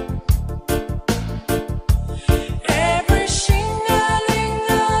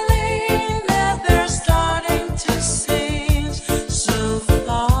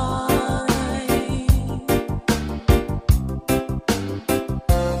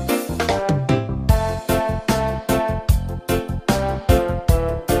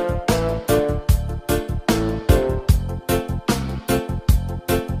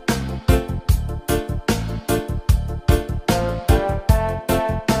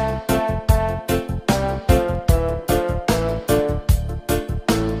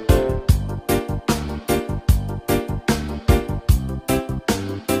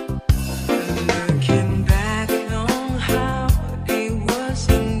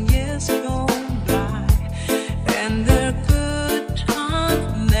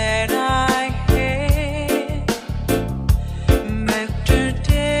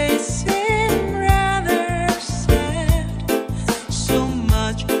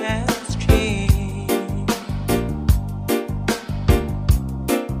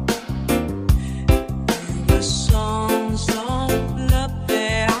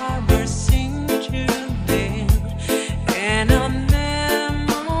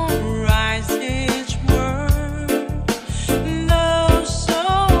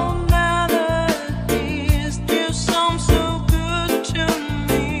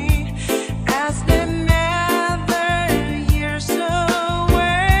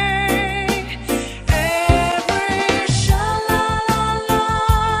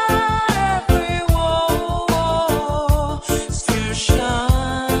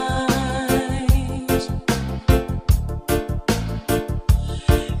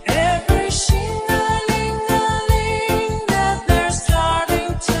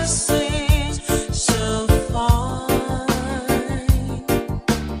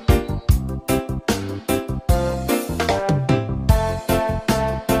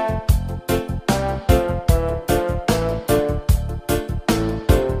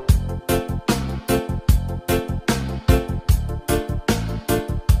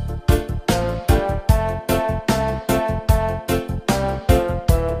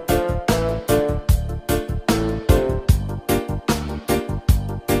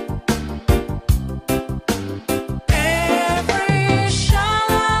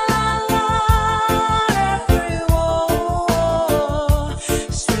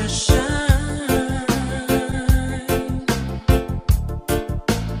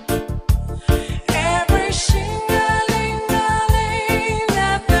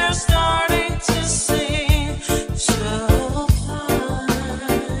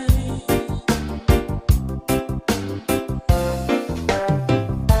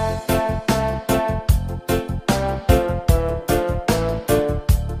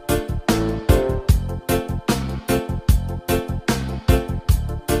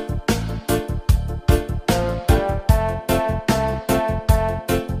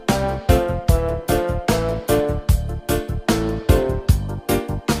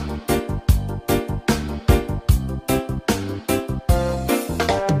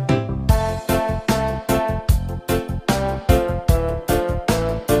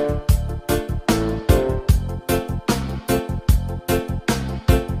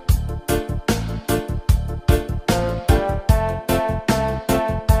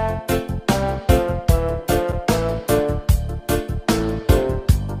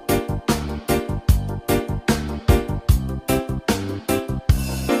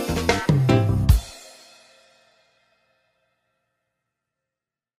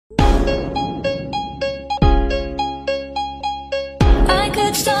 I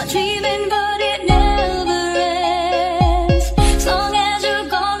could start dreaming, but it never ends. As long as you're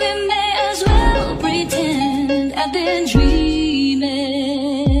gone, we may as well pretend I've been dreaming.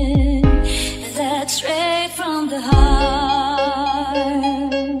 That's straight from the heart.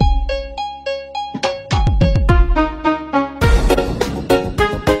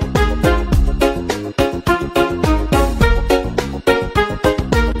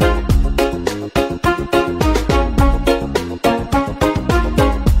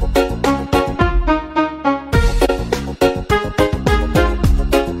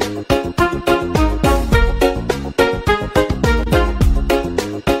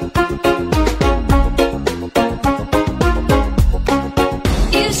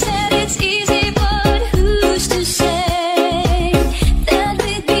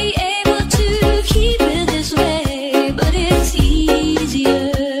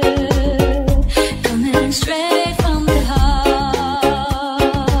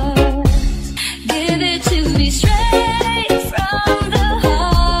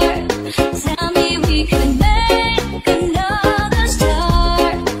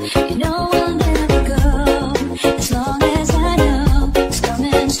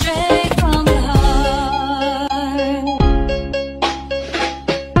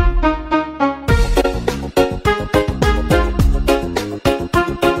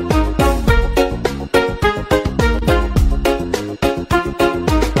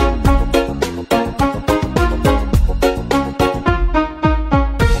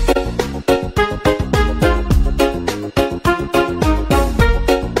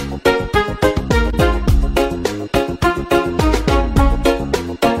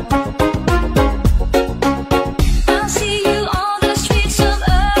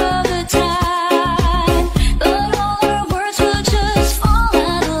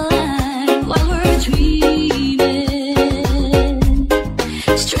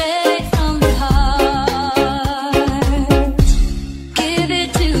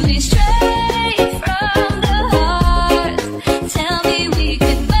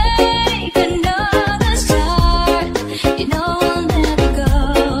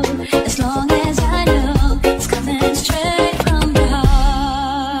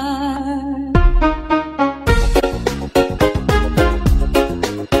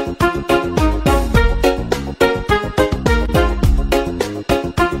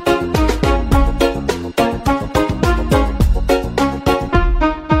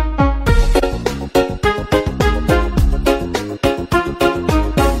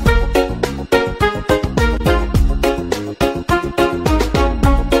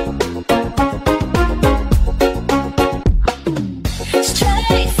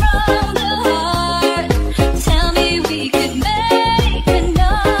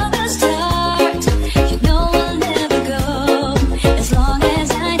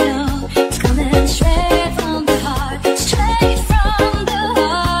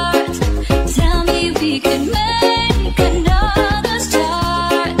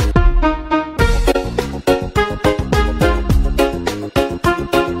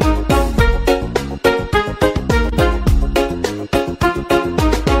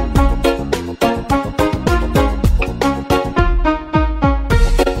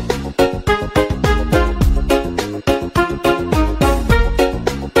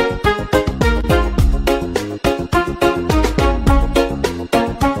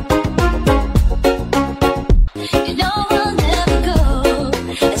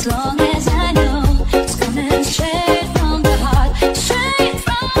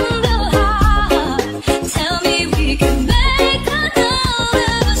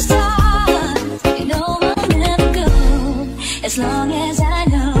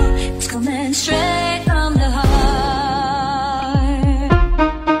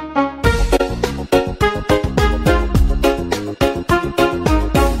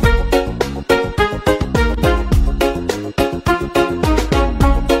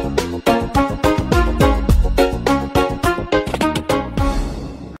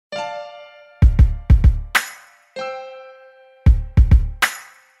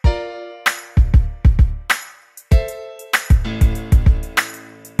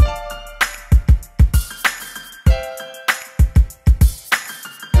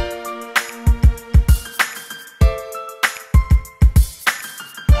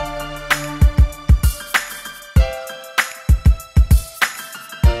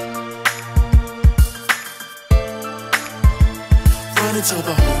 and tell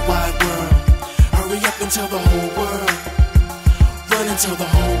the whole wide world. Hurry up and tell the whole world. Run and tell the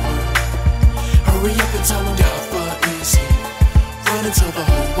whole world. Hurry up and tell them Alpha is here. Run Run and tell the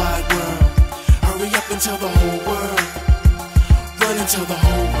whole wide world. Hurry up and tell the whole world. Run and tell the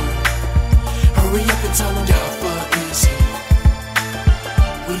whole world. Hurry up and tell them Alpha is here.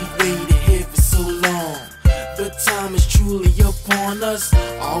 We've waited here for so long. The time is truly upon us.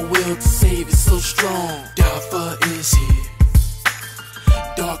 Our will to save is so strong. Alpha is here.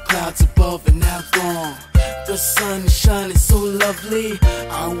 Dark clouds above are now gone. The sun is shining so lovely.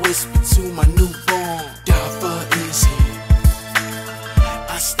 I whisper to my newborn, Alpha is here.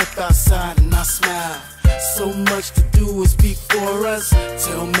 I step outside and I smile. So much to do is before us.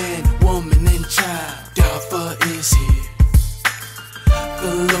 Tell man, woman, and child, Alpha is here.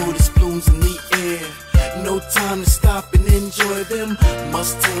 The lotus blooms in the air. No time to stop and enjoy them.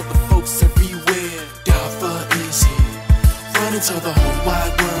 Must tell the folks everywhere, Alpha is here. Run and tell the whole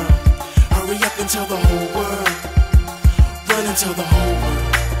wide world. Hurry up and tell the whole world. Run and tell the whole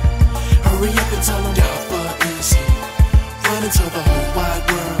world. Hurry up and tell them Alpha is here. Run and tell the whole wide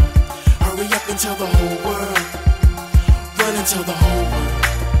world. Hurry up and tell the whole world. Run and tell the whole world.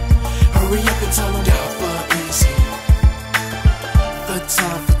 Hurry up and tell them Alpha is here. The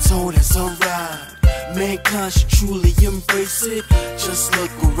time for told has arrived. Mankind should truly embrace it. Just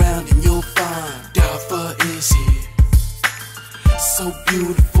look around and you'll find Alpha is here. So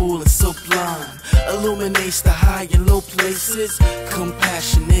beautiful and sublime, illuminates the high and low places.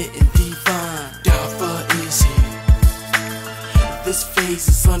 Compassionate and divine, Alpha is here. This phase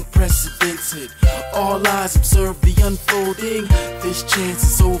is unprecedented. All eyes observe the unfolding. This chance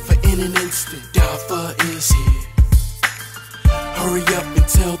is over in an instant, Alpha is here. Hurry up and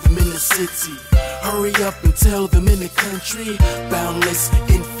tell them in the city. Hurry up and tell them in the country. Boundless,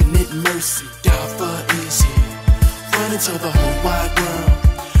 infinite mercy, Alpha is here. Run and tell the whole wide world.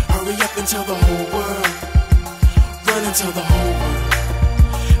 Hurry up and tell the whole world. Run and tell the whole world.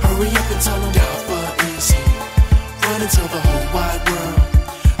 Hurry up and tell them Alpha is here. Run and tell the whole wide world.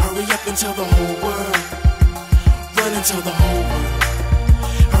 Hurry up and tell the whole world. Run and tell the whole world.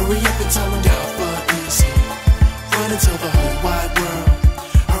 Hurry up and tell them Alpha is here. Run and tell the whole wide world.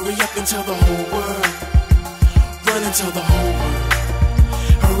 Hurry up and tell the whole world. Run and tell the whole world.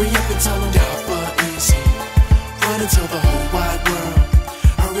 Hurry up and tell them Alpha is here. Run and tell the whole wide world.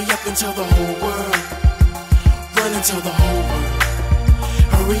 Hurry up and tell the whole world. Run and tell the whole world.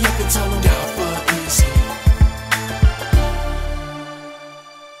 Hurry up and tell them Alpha is here.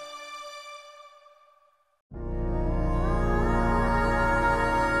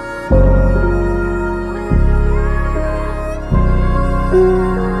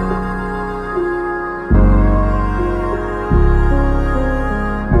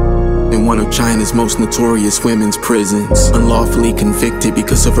 One of China's most notorious women's prisons, unlawfully convicted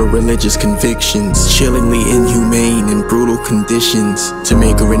because of her religious convictions, chillingly inhumane and brutal conditions. To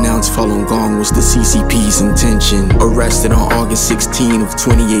make her renounce Falun Gong was the CCP's intention. Arrested on August 16 of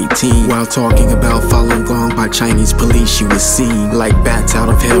 2018 while talking about Falun Gong by Chinese police, she was seen. Like bats out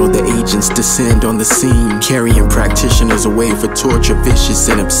of hell, the agents descend on the scene, carrying practitioners away for torture, vicious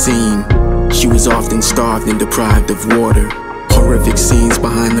and obscene. She was often starved and deprived of water. Horrific scenes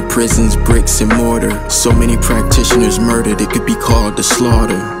behind the prison's bricks and mortar. So many practitioners murdered, it could be called a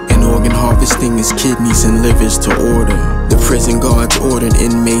slaughter. And organ harvesting is kidneys and livers to order. The prison guards ordered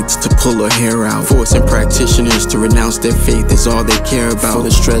inmates to pull her hair out, forcing practitioners to renounce their faith is all they care about. For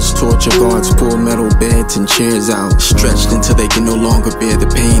the stress, torture guards pull metal beds and chairs out, stretched until they can no longer bear the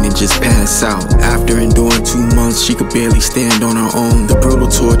pain and just pass out. After enduring 2 months, she could barely stand on her own. The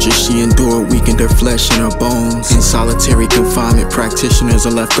brutal torture she endured weakened her flesh and her bones. In solitary confinement, practitioners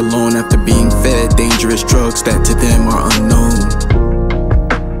are left alone after being fed dangerous drugs that to them are unknown.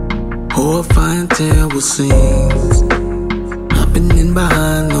 Horrifying terrible scenes happening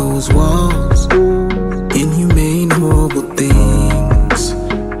behind those walls. Inhumane, horrible things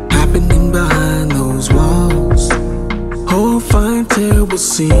happening behind those walls. Horrifying terrible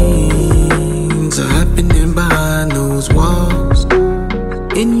scenes are happening behind those walls.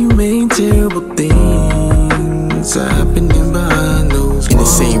 Inhumane, terrible things are happening behind those walls. In the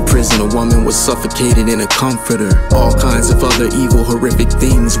same prison, a woman was suffocated in a comforter. All kinds of other evil, horrific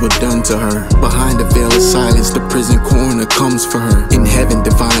things were done to her. Behind a veil of silence, the prison coroner comes for her. In heaven,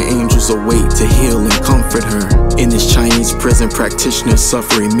 divine angels await to heal and comfort her. In this Chinese prison, practitioners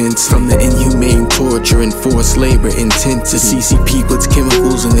suffer immense from the inhumane torture and forced labor intensity. The CCP puts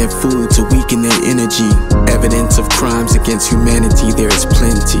chemicals in their food to weaken their energy. Evidence of crimes against humanity, there is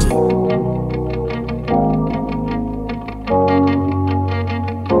plenty.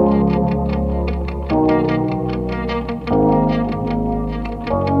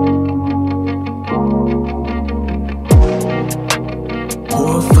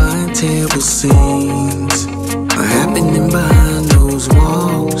 Horrifying, terrible scenes are happening behind those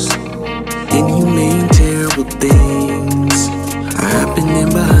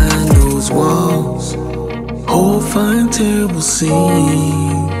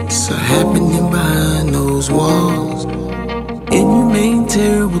scenes are happening behind those walls. Inhumane,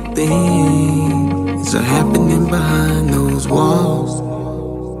 terrible things are happening behind those walls.